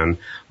handyman,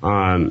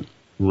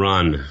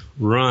 run,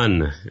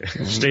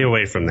 stay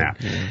away from that.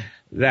 Yeah.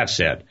 That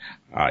said,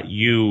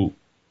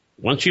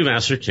 once you've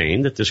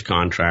ascertained that this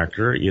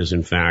contractor is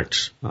in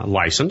fact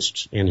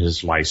licensed and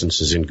his license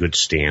is in good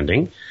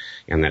standing,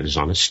 and that is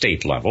on a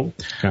state level.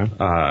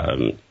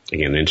 Okay.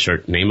 Again,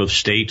 insert name of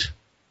state,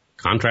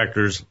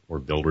 Contractors or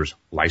Builders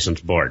License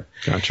Board.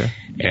 Gotcha.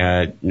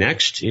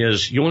 Next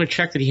is you want to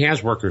check that he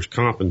has workers'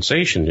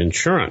 compensation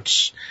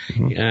insurance.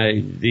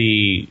 Mm-hmm.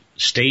 The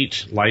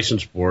state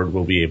license board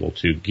will be able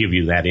to give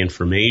you that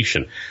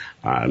information.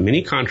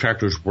 Many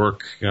contractors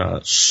work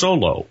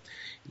solo.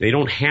 They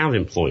don't have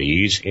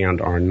employees and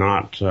are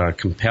not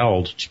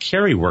compelled to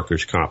carry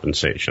workers'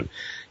 compensation.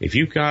 If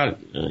you've got,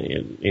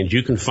 and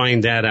you can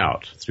find that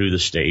out through the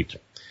state,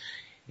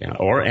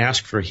 or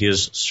ask for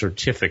his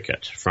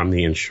certificate from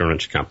the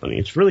insurance company.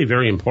 It's really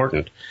very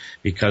important,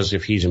 because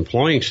if he's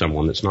employing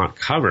someone that's not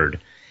covered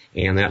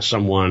and that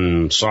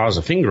someone saws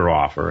a finger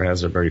off or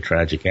has a very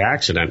tragic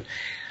accident,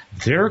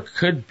 there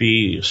could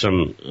be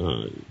some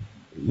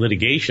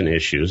litigation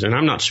issues. And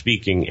I'm not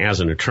speaking as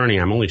an attorney.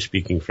 I'm only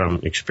speaking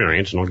from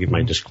experience, and I'll give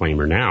my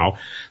disclaimer now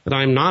that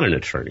I'm not an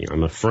attorney.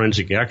 I'm a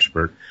forensic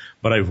expert,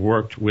 but I've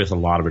worked with a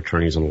lot of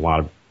attorneys in a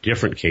lot of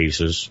different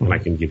cases, and I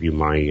can give you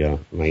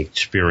my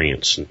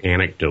experience and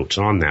anecdotes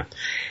on that.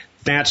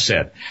 That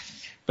said,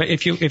 but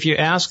if you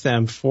ask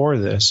them for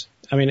this,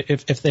 I mean,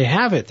 if they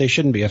have it, they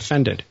shouldn't be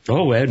offended.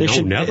 Oh, Ed, no,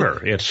 never.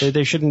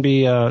 They shouldn't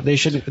be. They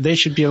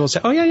should be able to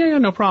say, oh yeah,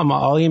 no problem.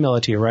 I'll email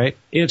it to you, right?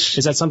 Is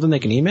that something they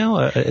can email?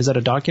 Is that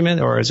a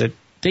document, or is it?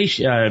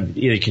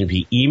 It can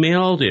be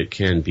emailed. It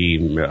can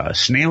be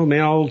snail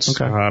mailed.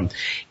 Okay.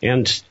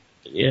 And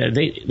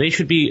they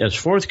should be as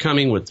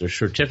forthcoming with their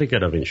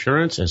certificate of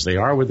insurance as they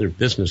are with their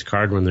business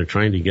card when they're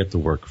trying to get the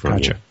work from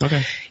you.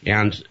 Okay.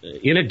 And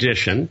in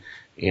addition,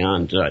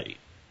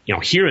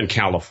 here in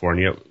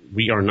California,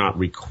 we are not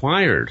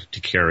required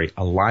to carry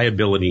a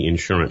liability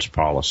insurance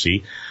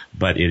policy,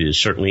 but it is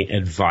certainly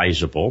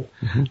advisable.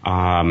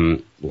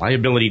 Mm-hmm.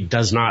 Liability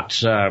does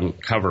not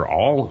cover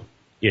all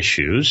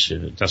issues.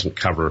 It doesn't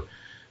cover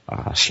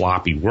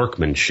sloppy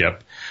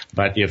workmanship.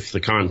 But if the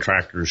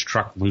contractor's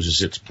truck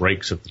loses its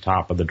brakes at the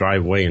top of the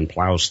driveway and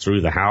plows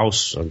through the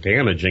house,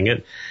 damaging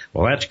it,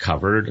 well, that's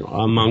covered,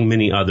 among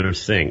many other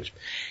things.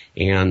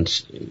 And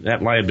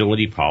that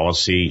liability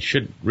policy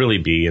should really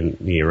be in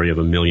the area of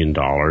 $1 million,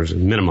 a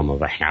minimum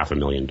of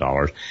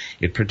 $500,000.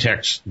 It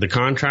protects the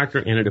contractor,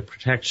 and it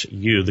protects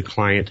you, the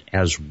client,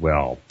 as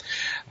well.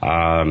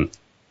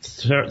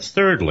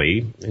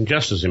 Thirdly, and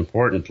just as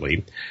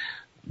importantly,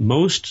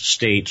 most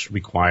states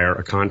require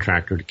a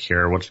contractor to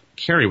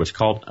carry what's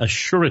called a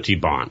surety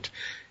bond.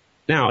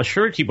 Now, a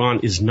surety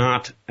bond is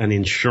not an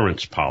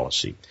insurance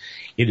policy.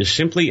 It is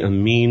simply a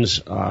means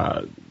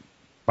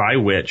by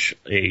which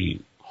a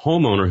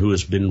homeowner who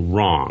has been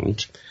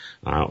wronged,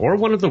 or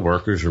one of the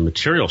workers or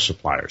material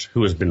suppliers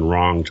who has been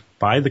wronged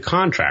by the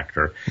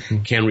contractor,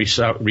 can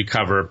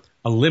recover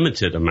a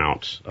limited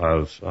amount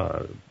of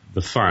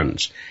the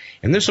funds.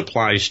 And this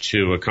applies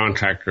to a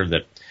contractor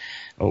that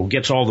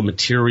gets all the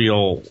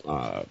material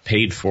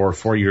paid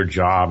for your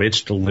job.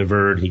 It's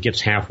delivered. He gets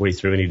halfway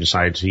through and he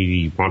decides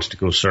he wants to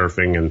go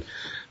surfing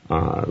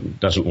and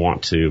doesn't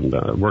want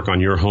to work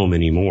on your home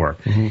anymore.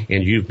 Mm-hmm.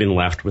 And you've been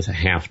left with a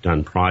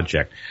half-done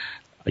project.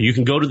 You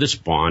can go to this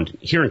bond.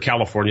 Here in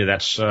California,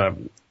 that's a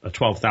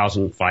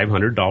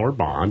 $12,500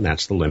 bond.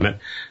 That's the limit.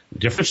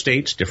 Different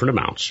states, different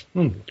amounts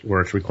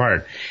where it's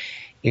required.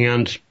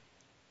 And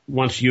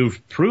once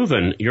you've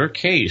proven your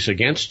case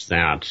against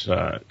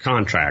that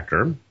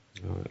contractor,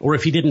 or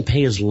if he didn't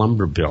pay his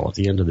lumber bill at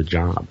the end of the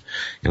job,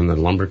 and the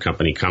lumber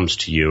company comes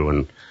to you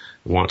and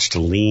wants to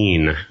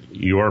lien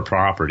your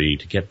property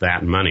to get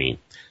that money,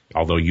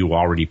 although you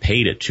already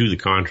paid it to the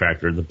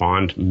contractor, the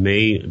bond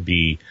may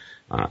be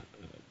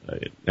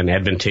an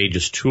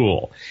advantageous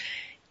tool.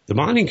 The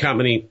bonding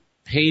company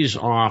pays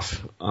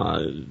off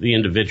the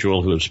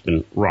individual who has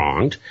been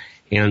wronged,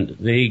 and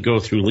they go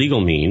through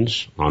legal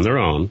means on their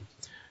own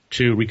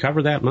to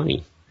recover that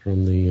money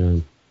from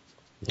the.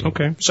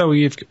 Okay, so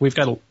we've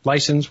got a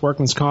license,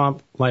 workman's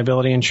comp,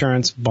 liability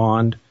insurance,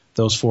 bond,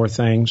 those four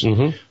things.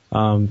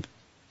 Mm-hmm.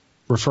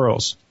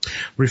 Referrals.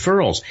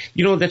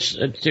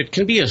 It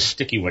can be a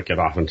sticky wicket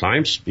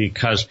oftentimes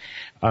because,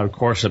 of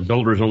course, a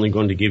builder is only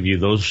going to give you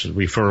those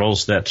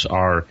referrals that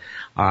are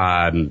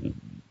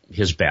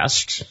his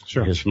best,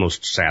 sure, his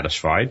most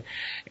satisfied.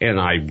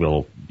 And I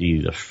will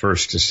be the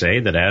first to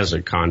say that as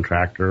a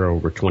contractor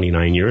over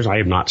 29 years, I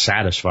have not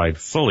satisfied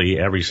fully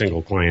every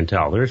single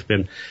clientele. There's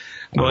been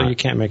Well, you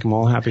can't make them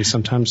all happy.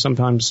 Sometimes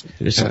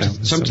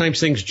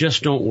things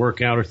just don't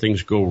work out or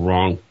things go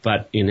wrong.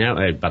 But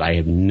I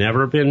have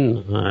never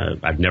been.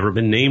 I've never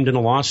been named in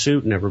a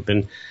lawsuit. Never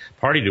been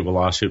party to a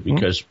lawsuit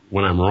because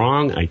when I'm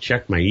wrong, I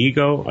check my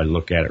ego. I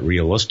look at it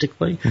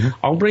realistically. Mm-hmm.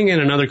 I'll bring in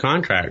another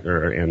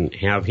contractor and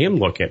have him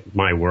look at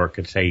my work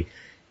and say,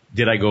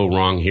 did I go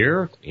wrong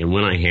here? And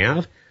when I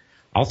have,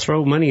 I'll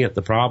throw money at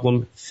the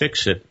problem,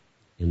 fix it,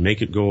 and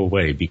make it go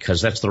away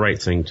because that's the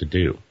right thing to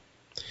do.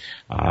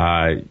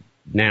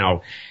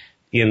 Now,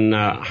 in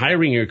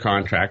hiring your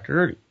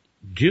contractor,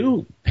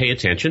 do pay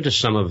attention to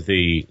some of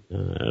the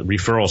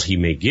referrals he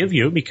may give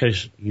you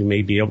because you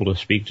may be able to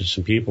speak to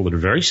some people that are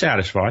very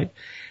satisfied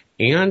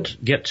and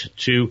get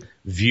to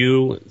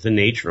view the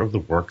nature of the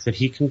work that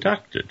he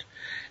conducted.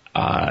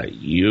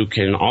 You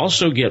can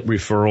also get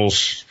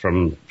referrals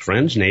from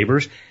friends,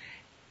 neighbors,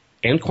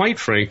 and quite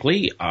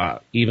frankly,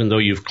 even though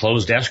you've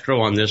closed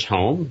escrow on this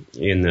home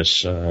in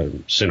this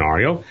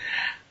scenario,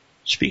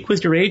 speak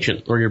with your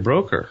agent or your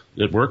broker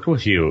that worked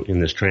with you in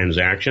this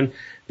transaction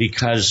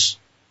because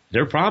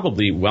they're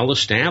probably well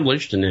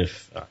established, and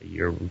if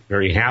you're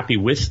very happy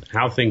with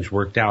how things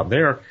worked out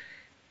there,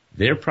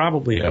 they're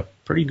probably a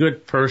pretty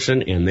good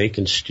person, and they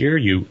can steer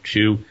you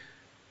to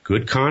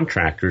good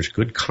contractors,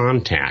 good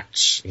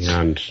contacts.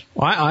 And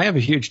well, I have a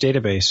huge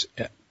database.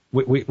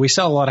 We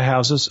sell a lot of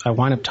houses. I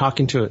wind up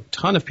talking to a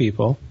ton of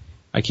people.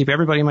 I keep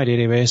everybody in my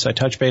database. I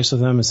touch base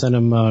with them and send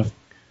them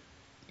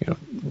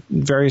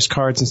various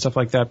cards and stuff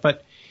like that.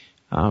 But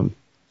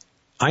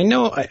I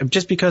know,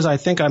 just because I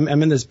think I'm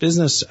in this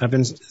business, I've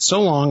been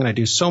so long and I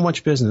do so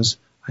much business,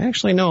 I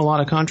actually know a lot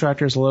of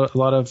contractors, a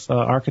lot of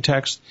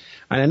architects,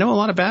 and I know a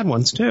lot of bad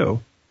ones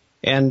too.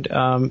 And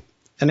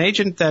an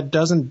agent that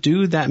doesn't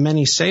do that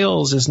many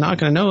sales is not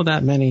going to know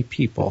that many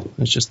people.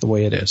 It's just the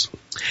way it is.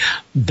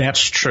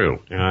 That's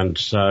true. And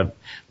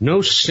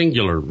no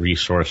singular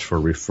resource for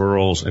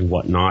referrals and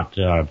whatnot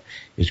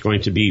is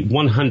going to be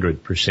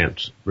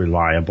 100%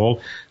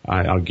 reliable.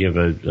 I'll give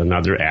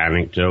another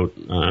anecdote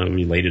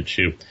related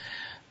to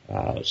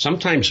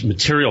sometimes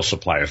material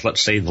suppliers, let's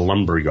say the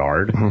lumber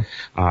yard.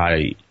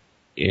 Mm-hmm.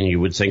 And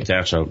you would think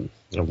that's a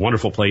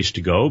wonderful place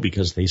to go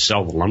because they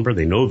sell the lumber,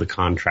 they know the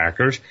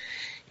contractors,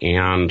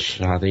 and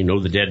they know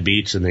the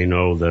deadbeats, and they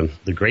know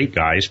the great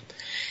guys.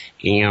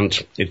 And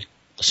it's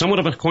somewhat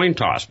of a coin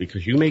toss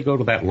because you may go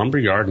to that lumber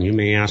yard and you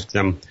may ask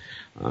them,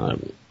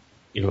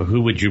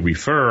 who would you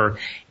refer?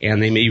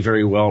 And they may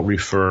very well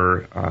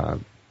refer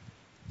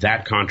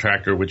that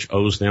contractor which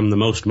owes them the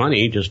most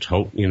money, just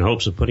in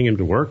hopes of putting him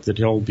to work that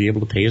he'll be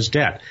able to pay his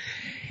debt.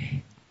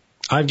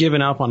 I've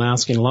given up on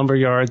asking lumber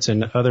yards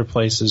and other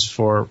places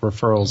for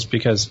referrals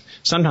because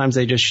sometimes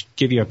they just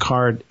give you a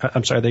card.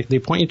 They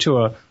point you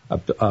to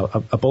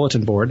a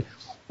bulletin board,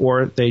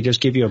 or they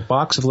just give you a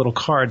box of little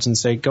cards and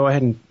say, go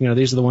ahead and,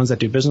 these are the ones that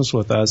do business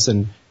with us.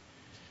 And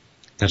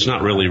that's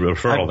not really a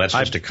referral. That's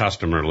just a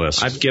customer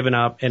list. I've given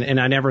up, and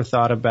I never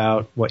thought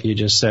about what you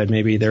just said.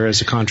 Maybe there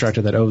is a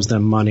contractor that owes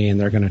them money, and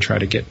they're going to try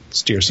to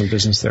steer some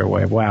business their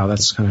way. Wow,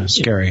 that's kind of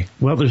scary.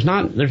 Well, there's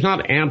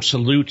not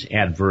absolute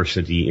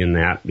adversity in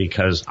that,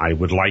 because I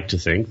would like to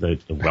think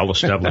that the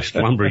well-established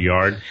lumber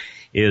yard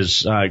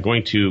is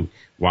going to,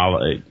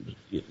 while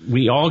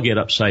we all get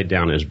upside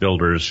down as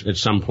builders at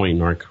some point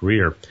in our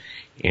career,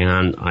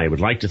 and I would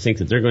like to think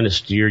that they're going to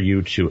steer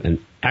you to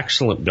an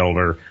excellent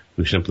builder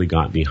who simply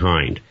got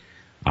behind.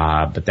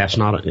 But that's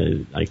not,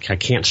 I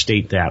can't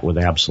state that with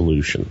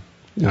absolution.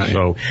 Right.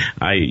 So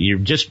you're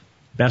just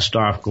best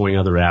off going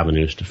other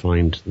avenues to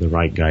find the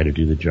right guy to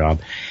do the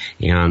job.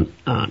 And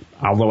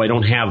although I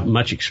don't have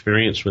much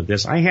experience with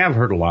this, I have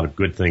heard a lot of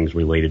good things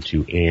related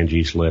to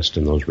Angie's List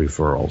and those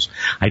referrals.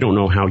 I don't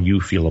know how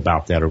you feel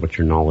about that or what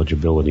your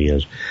knowledgeability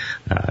is.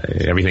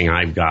 Everything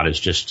I've got is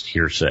just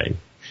hearsay.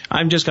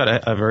 I've just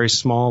got a very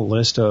small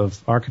list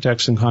of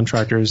architects and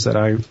contractors that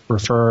I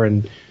refer,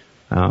 and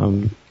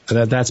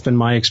that's been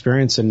my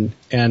experience.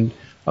 And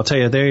I'll tell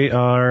you, they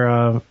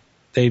are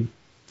they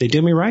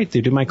do me right.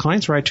 They do my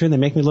clients right too, and they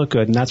make me look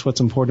good. And that's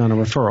what's important on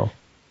a referral.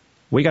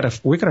 We got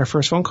our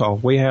first phone call.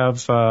 We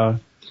have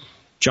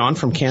John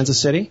from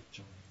Kansas City,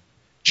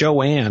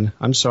 Joanne.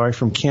 I'm sorry,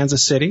 from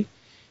Kansas City,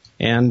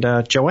 and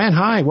Joanne.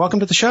 Hi,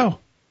 welcome to the show.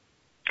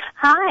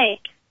 Hi,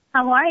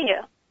 how are you?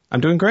 I'm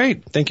doing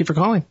great. Thank you for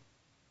calling.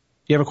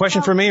 You have a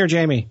question for me or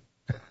Jamie?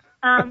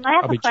 I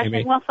have a question.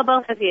 Jamie. Well, for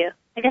both of you.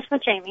 I guess for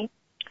Jamie.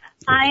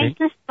 Okay. I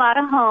just bought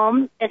a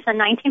home. It's a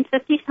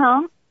 1950s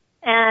home,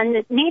 and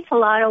it needs a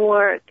lot of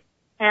work.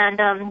 And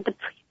the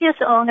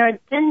previous owner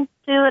didn't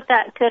do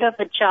that good of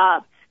a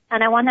job,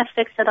 and I want to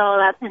fix it all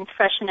up and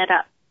freshen it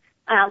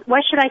up.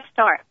 Where should I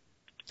start?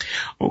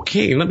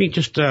 Okay, let me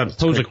just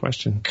pose a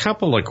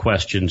couple of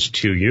questions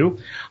to you.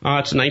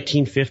 It's a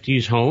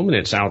 1950s home, and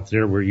it's out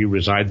there where you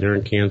reside there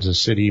in Kansas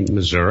City,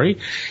 Missouri.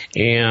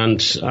 And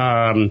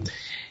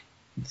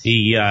do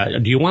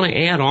you want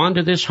to add on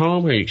to this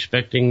home? Are you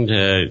expecting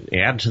to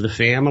add to the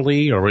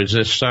family, or is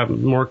this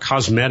more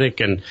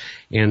cosmetic and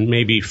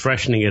maybe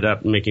freshening it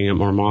up and making it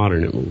more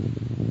modern?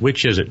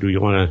 Which is it? Do you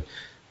want to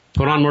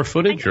put on more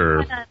footage,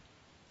 or?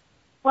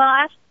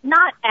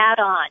 Not add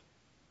on.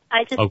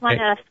 I just want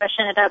to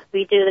freshen it up,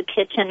 redo the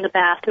kitchen, the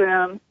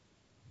bathroom.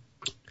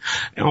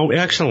 Oh,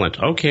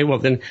 excellent. Okay, well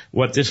then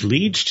what this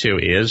leads to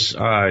is,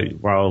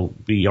 while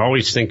we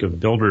always think of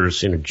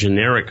builders in a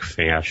generic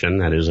fashion,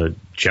 that is a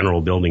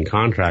general building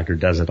contractor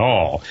does it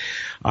all,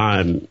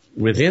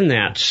 within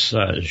that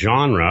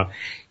genre,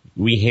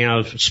 we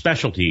have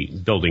specialty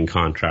building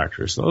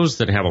contractors, those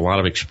that have a lot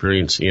of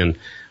experience in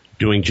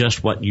doing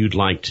just what you'd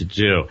like to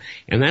do.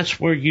 And that's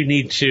where you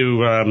need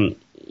to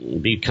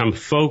become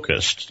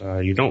focused.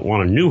 You don't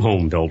want a new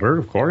home builder,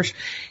 of course,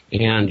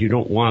 and you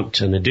don't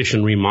want an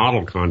addition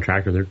remodel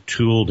contractor. They're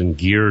tooled and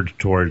geared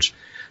towards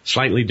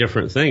slightly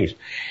different things.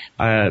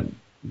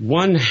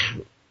 One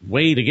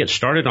way to get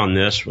started on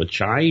this,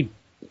 which I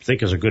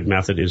think is a good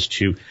method, is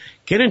to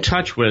get in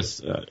touch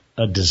with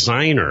a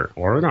designer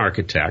or an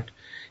architect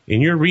in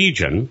your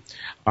region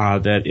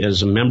that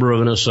is a member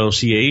of an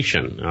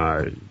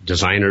association,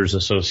 designers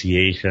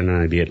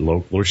association, be it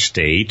local or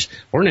state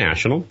or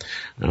national,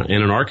 and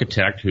an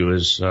architect who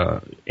is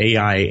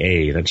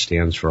AIA, that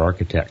stands for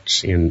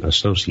Architects in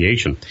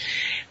Association.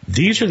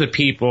 These are the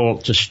people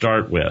to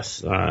start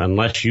with,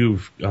 unless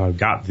you've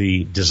got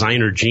the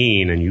designer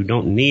gene and you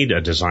don't need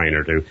a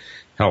designer to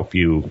help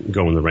you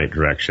go in the right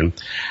direction.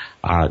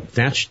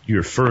 That's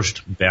your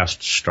first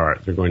best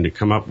start. They're going to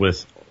come up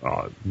with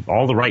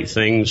all the right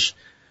things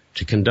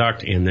to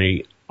conduct, and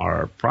they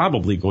are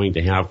probably going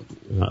to have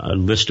a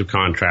list of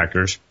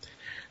contractors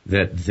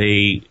that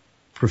they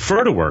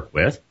prefer to work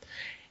with.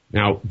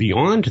 Now,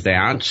 beyond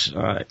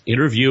that,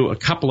 interview a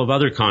couple of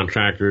other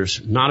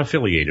contractors not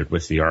affiliated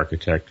with the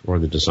architect or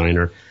the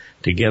designer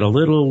to get a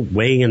little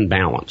weigh and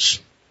balance.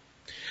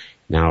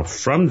 Now,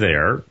 from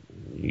there,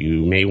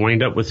 you may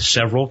wind up with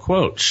several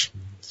quotes,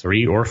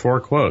 3 or 4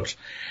 quotes.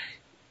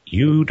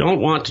 You don't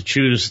want to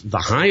choose the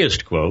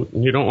highest quote,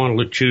 and you don't want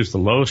to choose the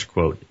lowest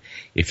quote.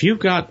 If you've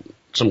got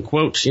some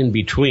quotes in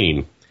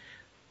between,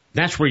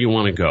 that's where you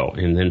want to go,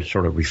 and then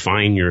sort of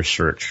refine your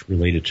search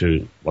related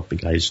to what the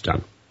guy's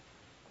done,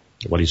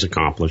 what he's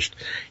accomplished,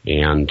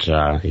 and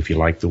if you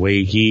like the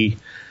way he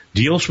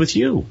deals with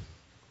you.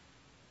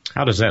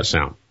 How does that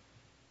sound?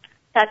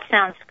 That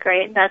sounds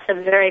great. That's a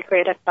very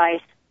great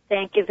advice.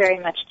 Thank you very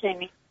much,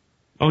 Jamie.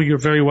 Oh, you're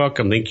very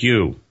welcome. Thank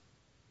you.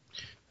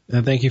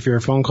 Thank you for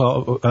your phone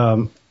call.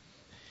 We're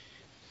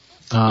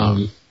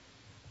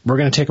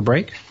going to take a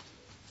break,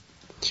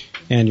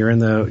 and you're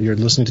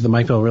listening to the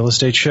Mike Bell Real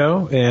Estate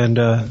Show. And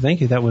thank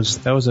you. That was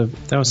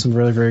some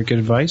really, very good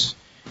advice.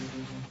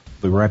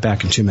 We'll be right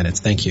back in 2 minutes.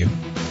 Thank you.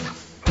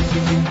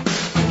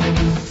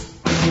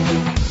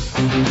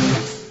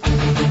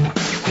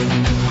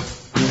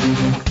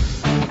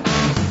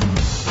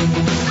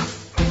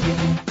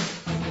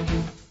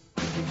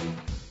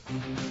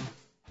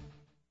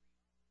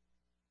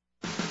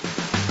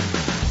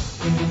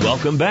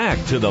 Welcome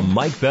back to the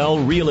Mike Bell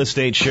Real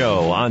Estate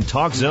Show on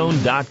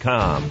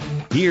TalkZone.com.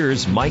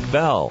 Here's Mike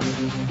Bell.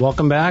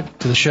 Welcome back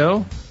to the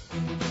show.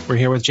 We're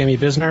here with Jamie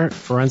Bisner,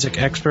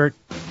 forensic expert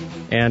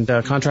and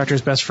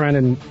contractor's best friend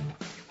and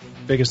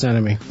biggest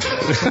enemy.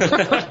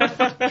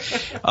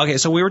 Okay,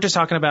 so we were just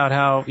talking about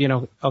how,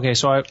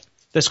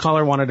 this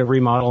caller wanted to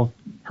remodel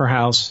her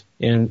house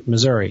in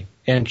Missouri.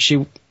 And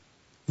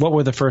what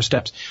were the first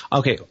steps?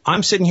 Okay,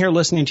 I'm sitting here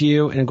listening to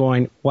you and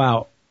going,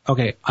 wow,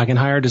 okay, I can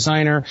hire a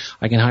designer,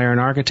 I can hire an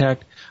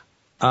architect.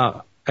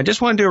 I just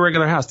want to do a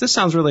regular house. This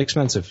sounds really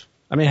expensive.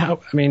 How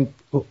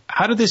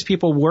do these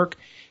people work?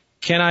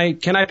 Can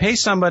I pay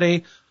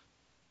somebody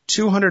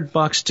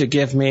 $200 to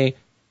give me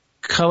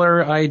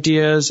color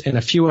ideas and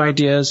a few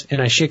ideas, and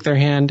I shake their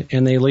hand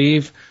and they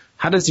leave?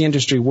 How does the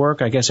industry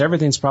work? I guess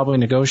everything's probably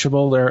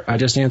negotiable there. I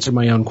just answered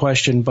my own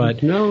question,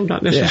 but no,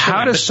 not necessarily.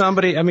 How does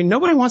somebody,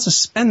 nobody wants to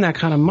spend that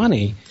kind of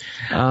money.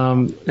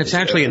 It's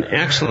actually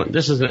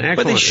this is an excellent question.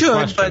 But they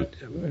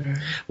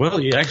should, Well,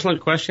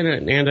 excellent question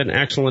and an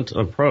excellent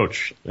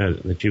approach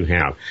that you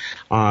have.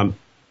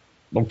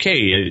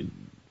 Okay,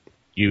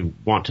 you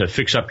want to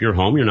fix up your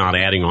home. You're not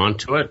adding on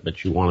to it,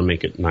 but you want to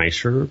make it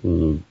nicer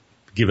and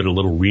give it a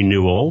little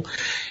renewal.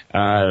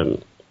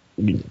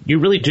 You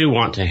really do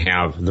want to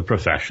have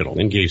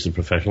engage the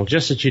professional,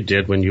 just as you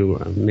did when you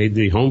made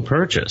the home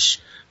purchase,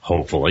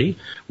 hopefully,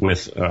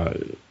 with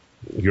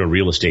your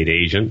real estate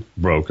agent,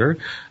 broker,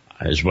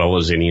 as well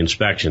as any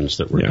inspections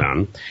that were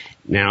done.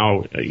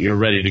 Now you're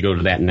ready to go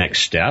to that next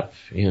step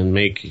and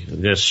make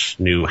this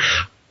new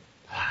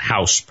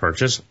house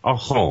purchase a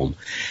home.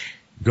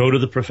 Go to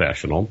the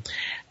professional.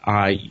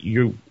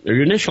 Your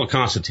initial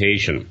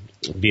consultation,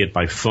 be it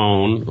by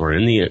phone or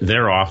in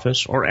their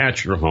office or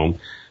at your home,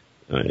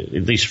 at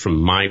least from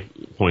my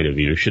point of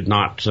view, should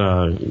not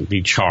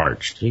be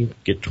charged. You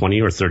get 20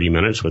 or 30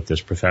 minutes with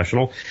this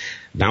professional,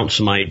 bounce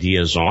some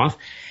ideas off,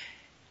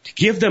 to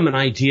give them an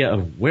idea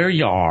of where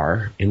you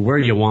are and where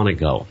you want to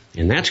go.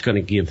 And that's going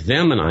to give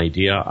them an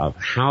idea of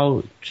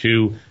how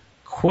to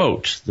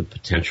quote the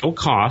potential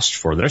cost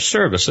for their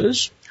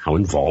services, how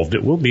involved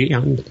it will be.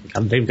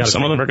 They've got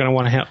some of them are going to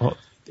want to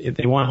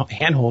they want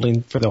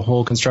hand-holding for the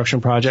whole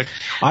construction project.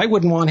 I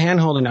wouldn't want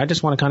hand-holding. I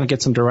just want to kind of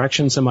get some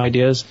direction, some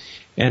ideas,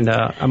 and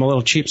I'm a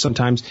little cheap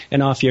sometimes,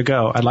 and off you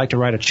go. I'd like to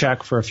write a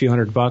check for a few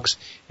 $100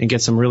 and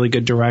get some really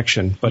good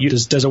direction. But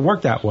does it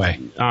work that way?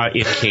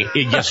 It can.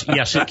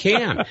 Yes, it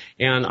can.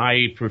 And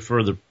I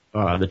prefer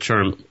the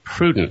term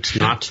prudent,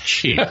 not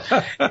cheap.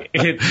 But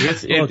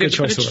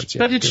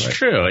it's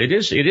true.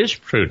 It is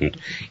prudent,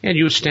 and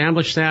you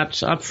establish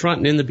that up front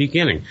and in the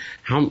beginning.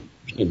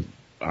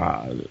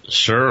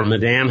 Sir or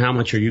madam, how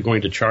much are you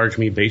going to charge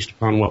me based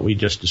upon what we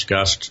just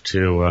discussed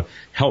to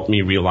help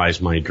me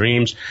realize my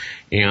dreams?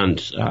 And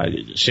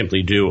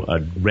simply do a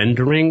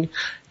rendering,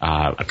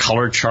 a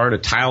color chart, a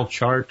tile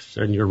chart,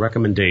 and your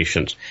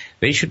recommendations.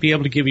 They should be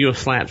able to give you a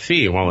flat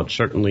fee. While it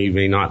certainly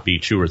may not be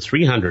 $200 or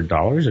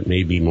 $300, it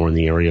may be more in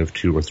the area of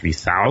 $2,000 or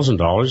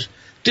 $3,000,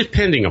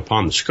 depending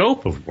upon the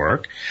scope of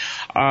work.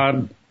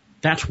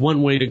 That's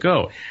one way to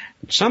go.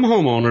 Some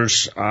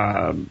homeowners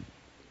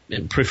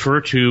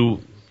prefer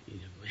to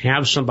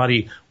have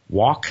somebody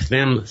walk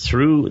them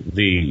through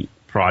the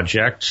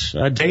project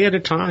a day at a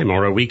time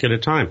or a week at a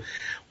time.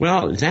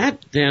 Well,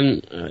 that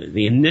then,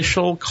 the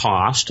initial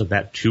cost of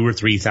that $2,000 or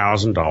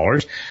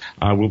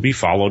 $3,000 will be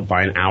followed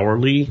by an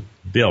hourly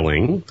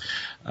billing.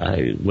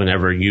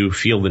 Whenever you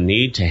feel the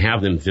need to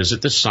have them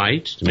visit the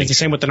site. It's the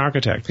same with an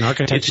architect. An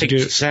architect it's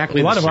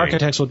exactly a lot the of same.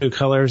 Architects will do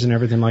colors and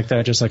everything like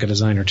that, just like a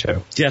designer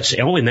too.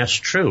 And that's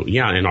true.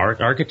 Yeah, an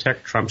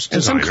architect trumps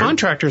designer. And some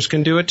contractors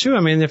can do it too. I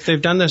mean, if they've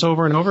done this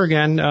over and over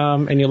again,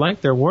 and you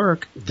like their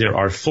work. There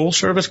are full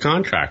service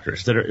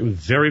contractors that are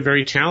very,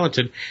 very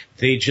talented.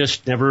 They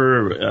just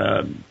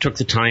never took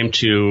the time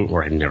to,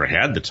 or never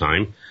had the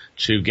time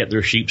to get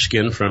their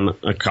sheepskin from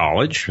a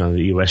college, the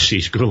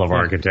USC School of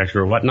Architecture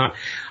or whatnot.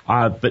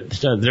 But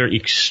they're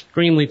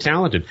extremely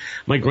talented.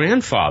 My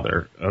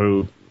grandfather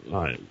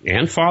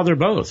and father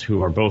both,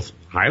 who are both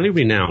highly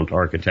renowned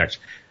architects,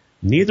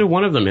 neither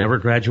one of them ever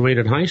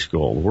graduated high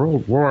school.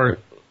 World War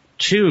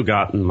II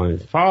got in my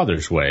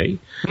father's way.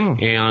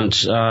 And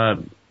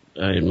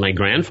in my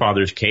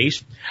grandfather's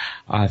case,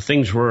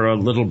 things were a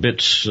little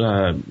bit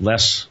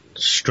less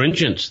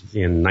stringent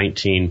in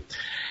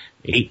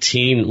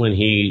 1918 when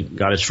he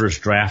got his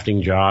first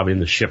drafting job in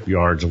the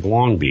shipyards of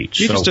Long Beach.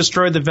 You just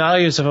destroyed the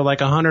values of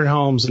like 100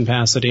 homes in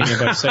Pasadena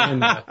by saying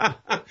that.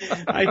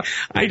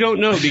 I don't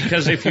know,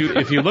 because if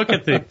you look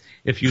at the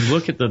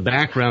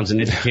backgrounds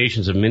and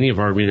educations of many of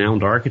our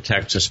renowned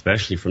architects,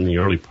 especially from the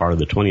early part of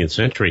the 20th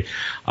century,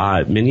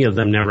 many of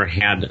them never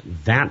had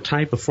that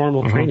type of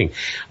formal training.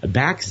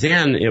 Back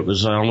then, it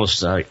was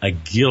almost a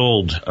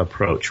guild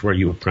approach where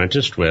you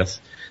apprenticed with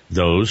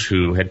those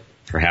who had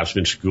perhaps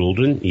been schooled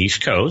in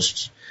East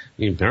Coast,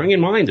 bearing in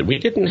mind that we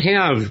didn't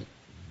have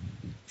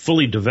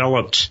fully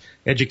developed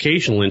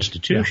educational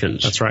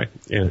institutions. Yeah, that's right.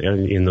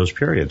 In those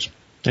periods.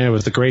 And it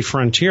was the great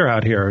frontier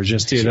out here. It was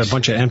just a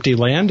bunch of empty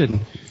land.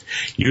 And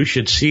you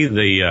should see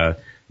the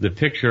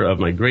picture of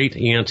my great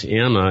aunt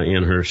Emma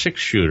in her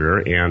 6-shooter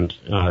and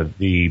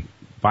the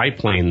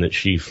biplane that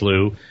she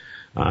flew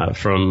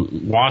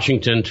from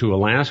Washington to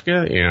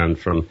Alaska and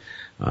from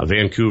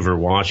Vancouver,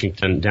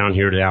 Washington, down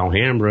here to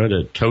Alhambra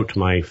to tote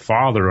my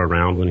father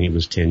around when he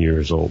was 10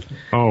 years old.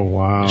 Oh,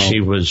 wow. She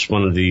was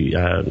one of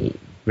the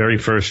very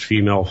first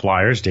female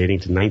flyers dating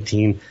to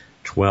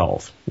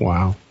 1912.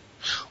 Wow.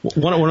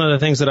 One of the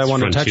things that I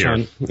want to touch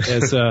on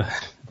is,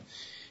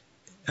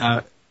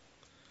 well,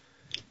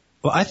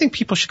 I think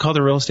people should call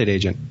their real estate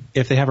agent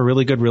if they have a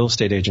really good real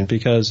estate agent,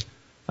 because,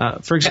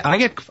 for example,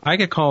 I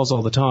get calls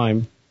all the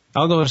time.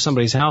 I'll go to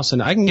somebody's house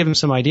and I can give them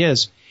some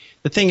ideas.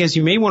 The thing is,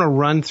 you may want to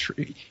run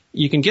through,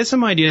 you can get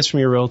some ideas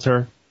from your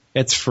realtor.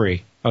 It's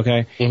free.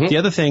 Okay. Mm-hmm. The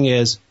other thing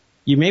is,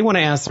 you may want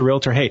to ask the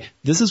realtor, hey,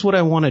 this is what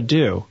I want to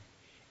do.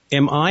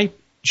 Am I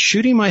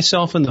shooting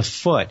myself in the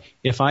foot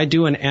if I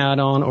do an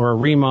add-on or a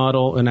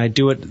remodel and I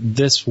do it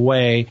this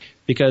way,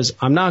 because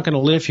I'm not going to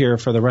live here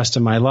for the rest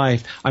of my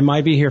life? I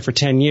might be here for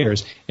 10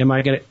 years. Am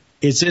I going to,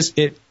 is this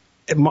it?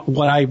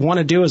 What I want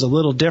to do is a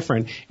little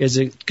different. Is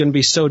it going to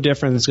be so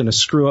different it's going to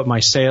screw up my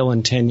sale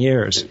in 10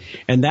 years?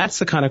 And that's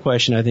the kind of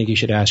question I think you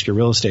should ask your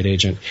real estate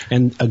agent.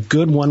 And a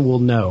good one will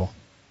know.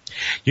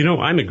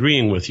 I'm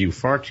agreeing with you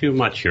far too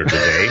much here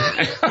today.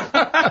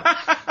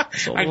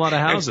 Sold a lot of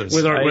houses.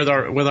 With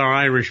our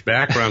Irish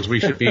backgrounds, we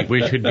should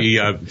be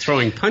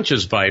throwing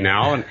punches by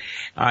now. And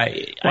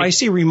I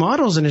see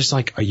remodels and it's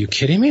like, are you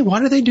kidding me? Why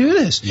do they do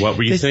this? What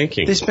were you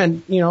thinking? They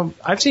spend,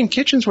 I've seen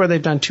kitchens where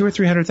they've done $200,000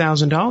 or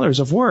 $300,000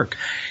 of work,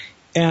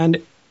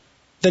 and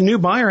the new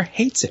buyer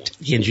hates it.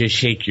 You just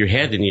shake your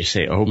head and you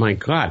say, "Oh my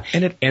God!"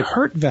 And it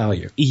hurt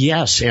value.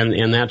 Yes,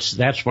 and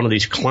that's one of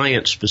these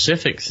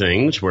client-specific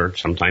things where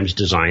sometimes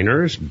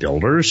designers,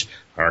 builders,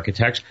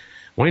 architects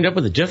wind up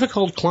with a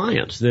difficult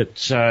client that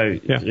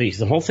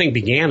the whole thing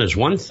began as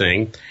one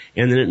thing,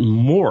 and then it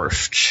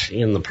morphed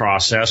in the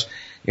process,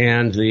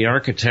 and the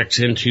architect's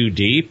in too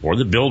deep or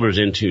the builder's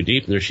in too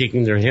deep, and they're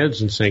shaking their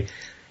heads and saying,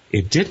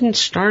 it didn't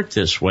start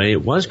this way.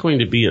 It was going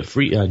to be a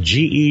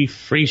GE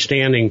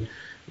freestanding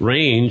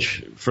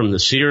range from the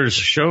Sears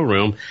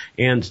showroom,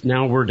 and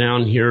now we're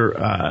down here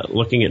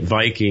looking at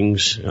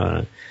Vikings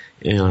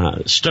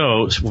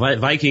stoves,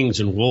 Vikings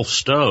and Wolf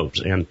stoves,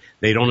 and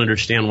they don't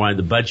understand why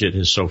the budget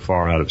is so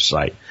far out of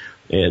sight.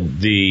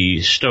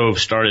 The stove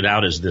started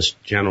out as this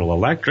General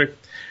Electric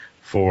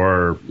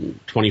for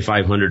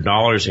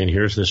 $2,500, and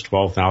here's this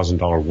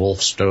 $12,000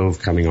 Wolf stove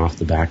coming off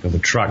the back of a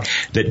truck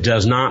that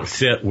does not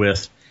fit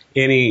with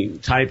any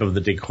type of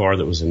the decor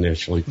that was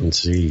initially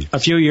conceived. A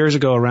few years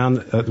ago, around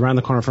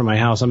the corner from my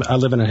house, I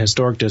live in a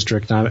historic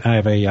district, and I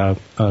have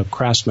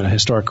a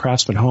historic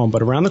craftsman home.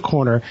 But around the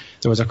corner,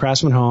 there was a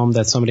craftsman home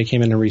that somebody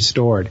came in and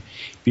restored.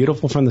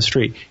 Beautiful from the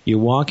street. You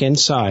walk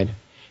inside,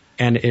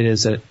 and it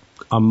is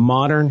a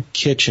modern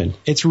kitchen.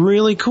 It's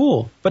really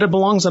cool, but it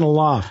belongs in a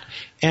loft.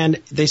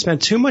 And they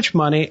spent too much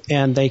money,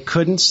 and they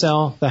couldn't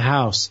sell the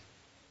house.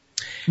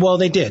 Well,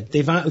 they did.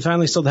 They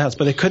finally sold the house,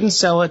 but they couldn't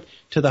sell it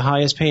to the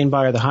highest paying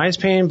buyer. The highest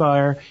paying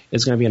buyer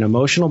is going to be an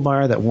emotional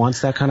buyer that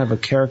wants that kind of a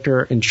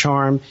character and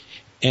charm.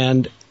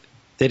 And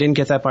They didn't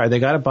get that buyer. They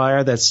got a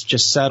buyer that's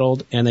just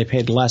settled, and they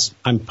paid less.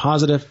 I'm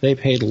positive they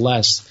paid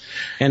less.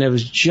 And it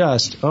was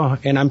just,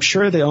 and I'm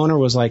sure the owner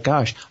was like,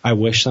 gosh, I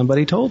wish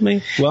somebody told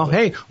me. Well,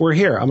 hey, we're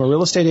here. I'm a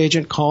real estate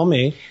agent. Call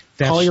me.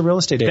 Call your real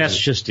estate agent. That's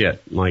just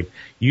it. Like,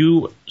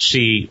 you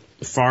see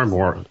far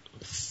more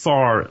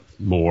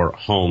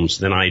homes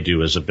than I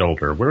do as a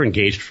builder. We're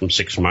engaged from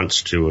 6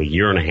 months to a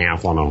year and a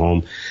half on a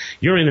home.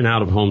 You're in and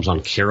out of homes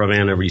on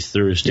Caravan every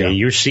Thursday. Yeah.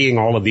 You're seeing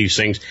all of these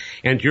things,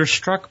 and you're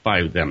struck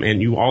by them.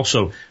 And you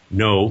also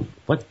know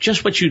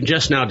what you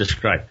just now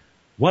described,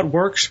 what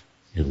works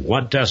and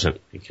what doesn't,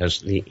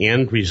 because the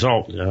end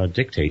result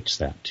dictates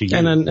that to you.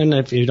 And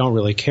if you don't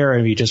really care,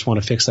 if you just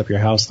want to fix up your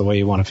house the way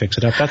you want to fix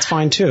it up, that's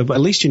fine too. But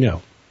at least you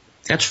know.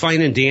 That's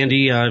fine and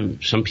dandy.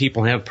 Some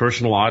people have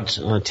personal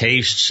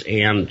tastes,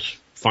 and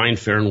fine,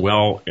 fair, and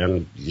well,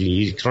 and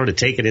you sort of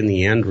take it in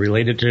the end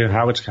related to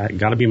how it's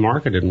got to be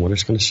marketed and what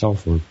it's going to sell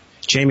for.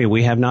 Jamie,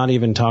 we have not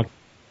even talked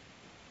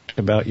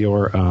about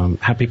your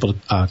how people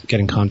get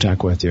in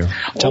contact with you.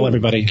 Tell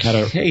everybody how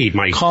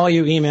to call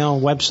you, email,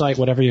 website,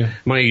 whatever you.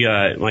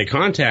 My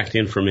contact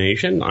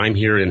information. I'm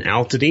here in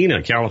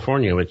Altadena,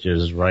 California, which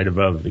is right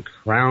above the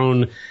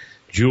crown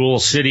jewel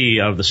city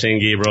of the San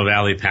Gabriel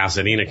Valley,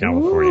 Pasadena,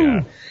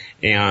 California. Ooh.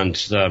 And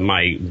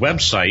my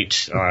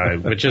website,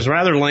 which is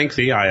rather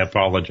lengthy, I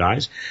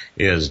apologize,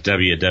 is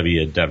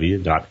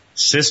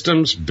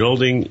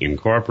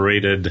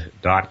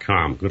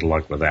www.systemsbuildingincorporated.com. Good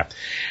luck with that.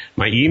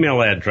 My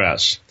email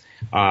address,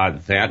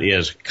 that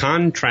is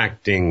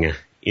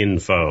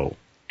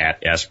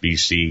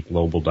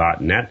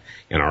contractinginfo@sbcglobal.net,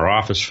 and our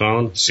office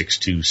phone,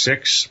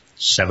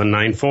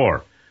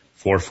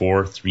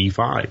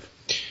 626-794-4435.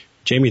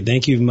 Jamie,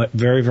 thank you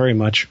very, very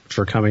much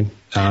for coming.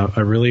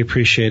 I really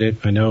appreciate it.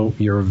 I know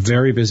you're a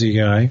very busy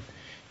guy.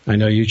 I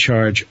know you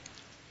charge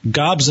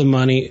gobs of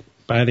money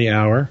by the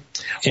hour,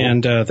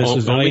 and this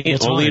is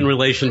only in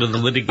relation to the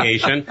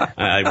litigation.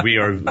 We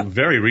are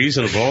very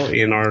reasonable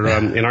in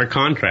our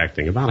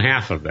contracting, about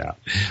half of that.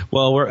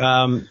 Well,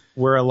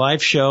 we're a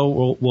live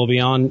show. We'll be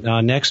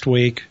on next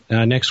week.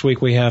 Next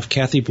week we have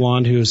Kathy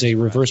Blonde, who is a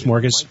reverse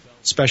mortgage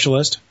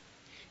specialist.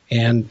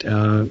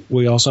 And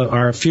we also,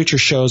 our future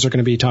shows are going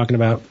to be talking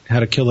about how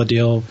to kill a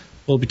deal.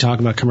 We'll be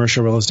talking about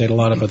commercial real estate, a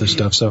lot of other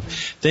stuff. So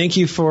thank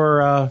you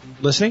for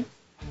listening.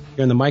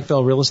 You're in the Mike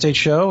Bell Real Estate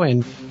Show,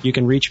 and you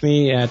can reach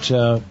me at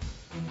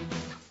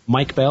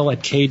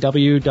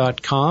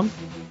mikebell@kw.com.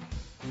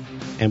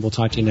 And we'll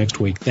talk to you next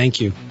week. Thank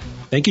you.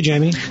 Thank you,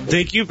 Jamie.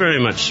 Thank you very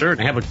much, sir.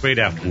 Have a great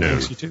afternoon.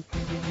 Thanks, you too.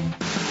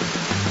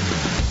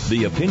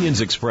 The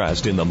opinions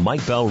expressed in the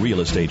Mike Bell Real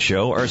Estate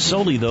Show are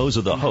solely those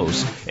of the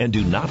host and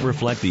do not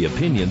reflect the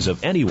opinions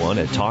of anyone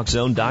at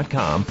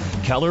TalkZone.com,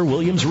 Keller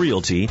Williams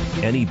Realty,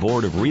 any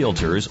board of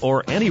realtors,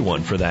 or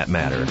anyone for that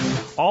matter.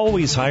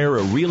 Always hire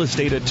a real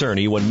estate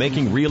attorney when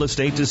making real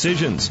estate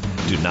decisions.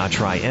 Do not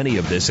try any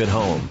of this at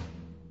home.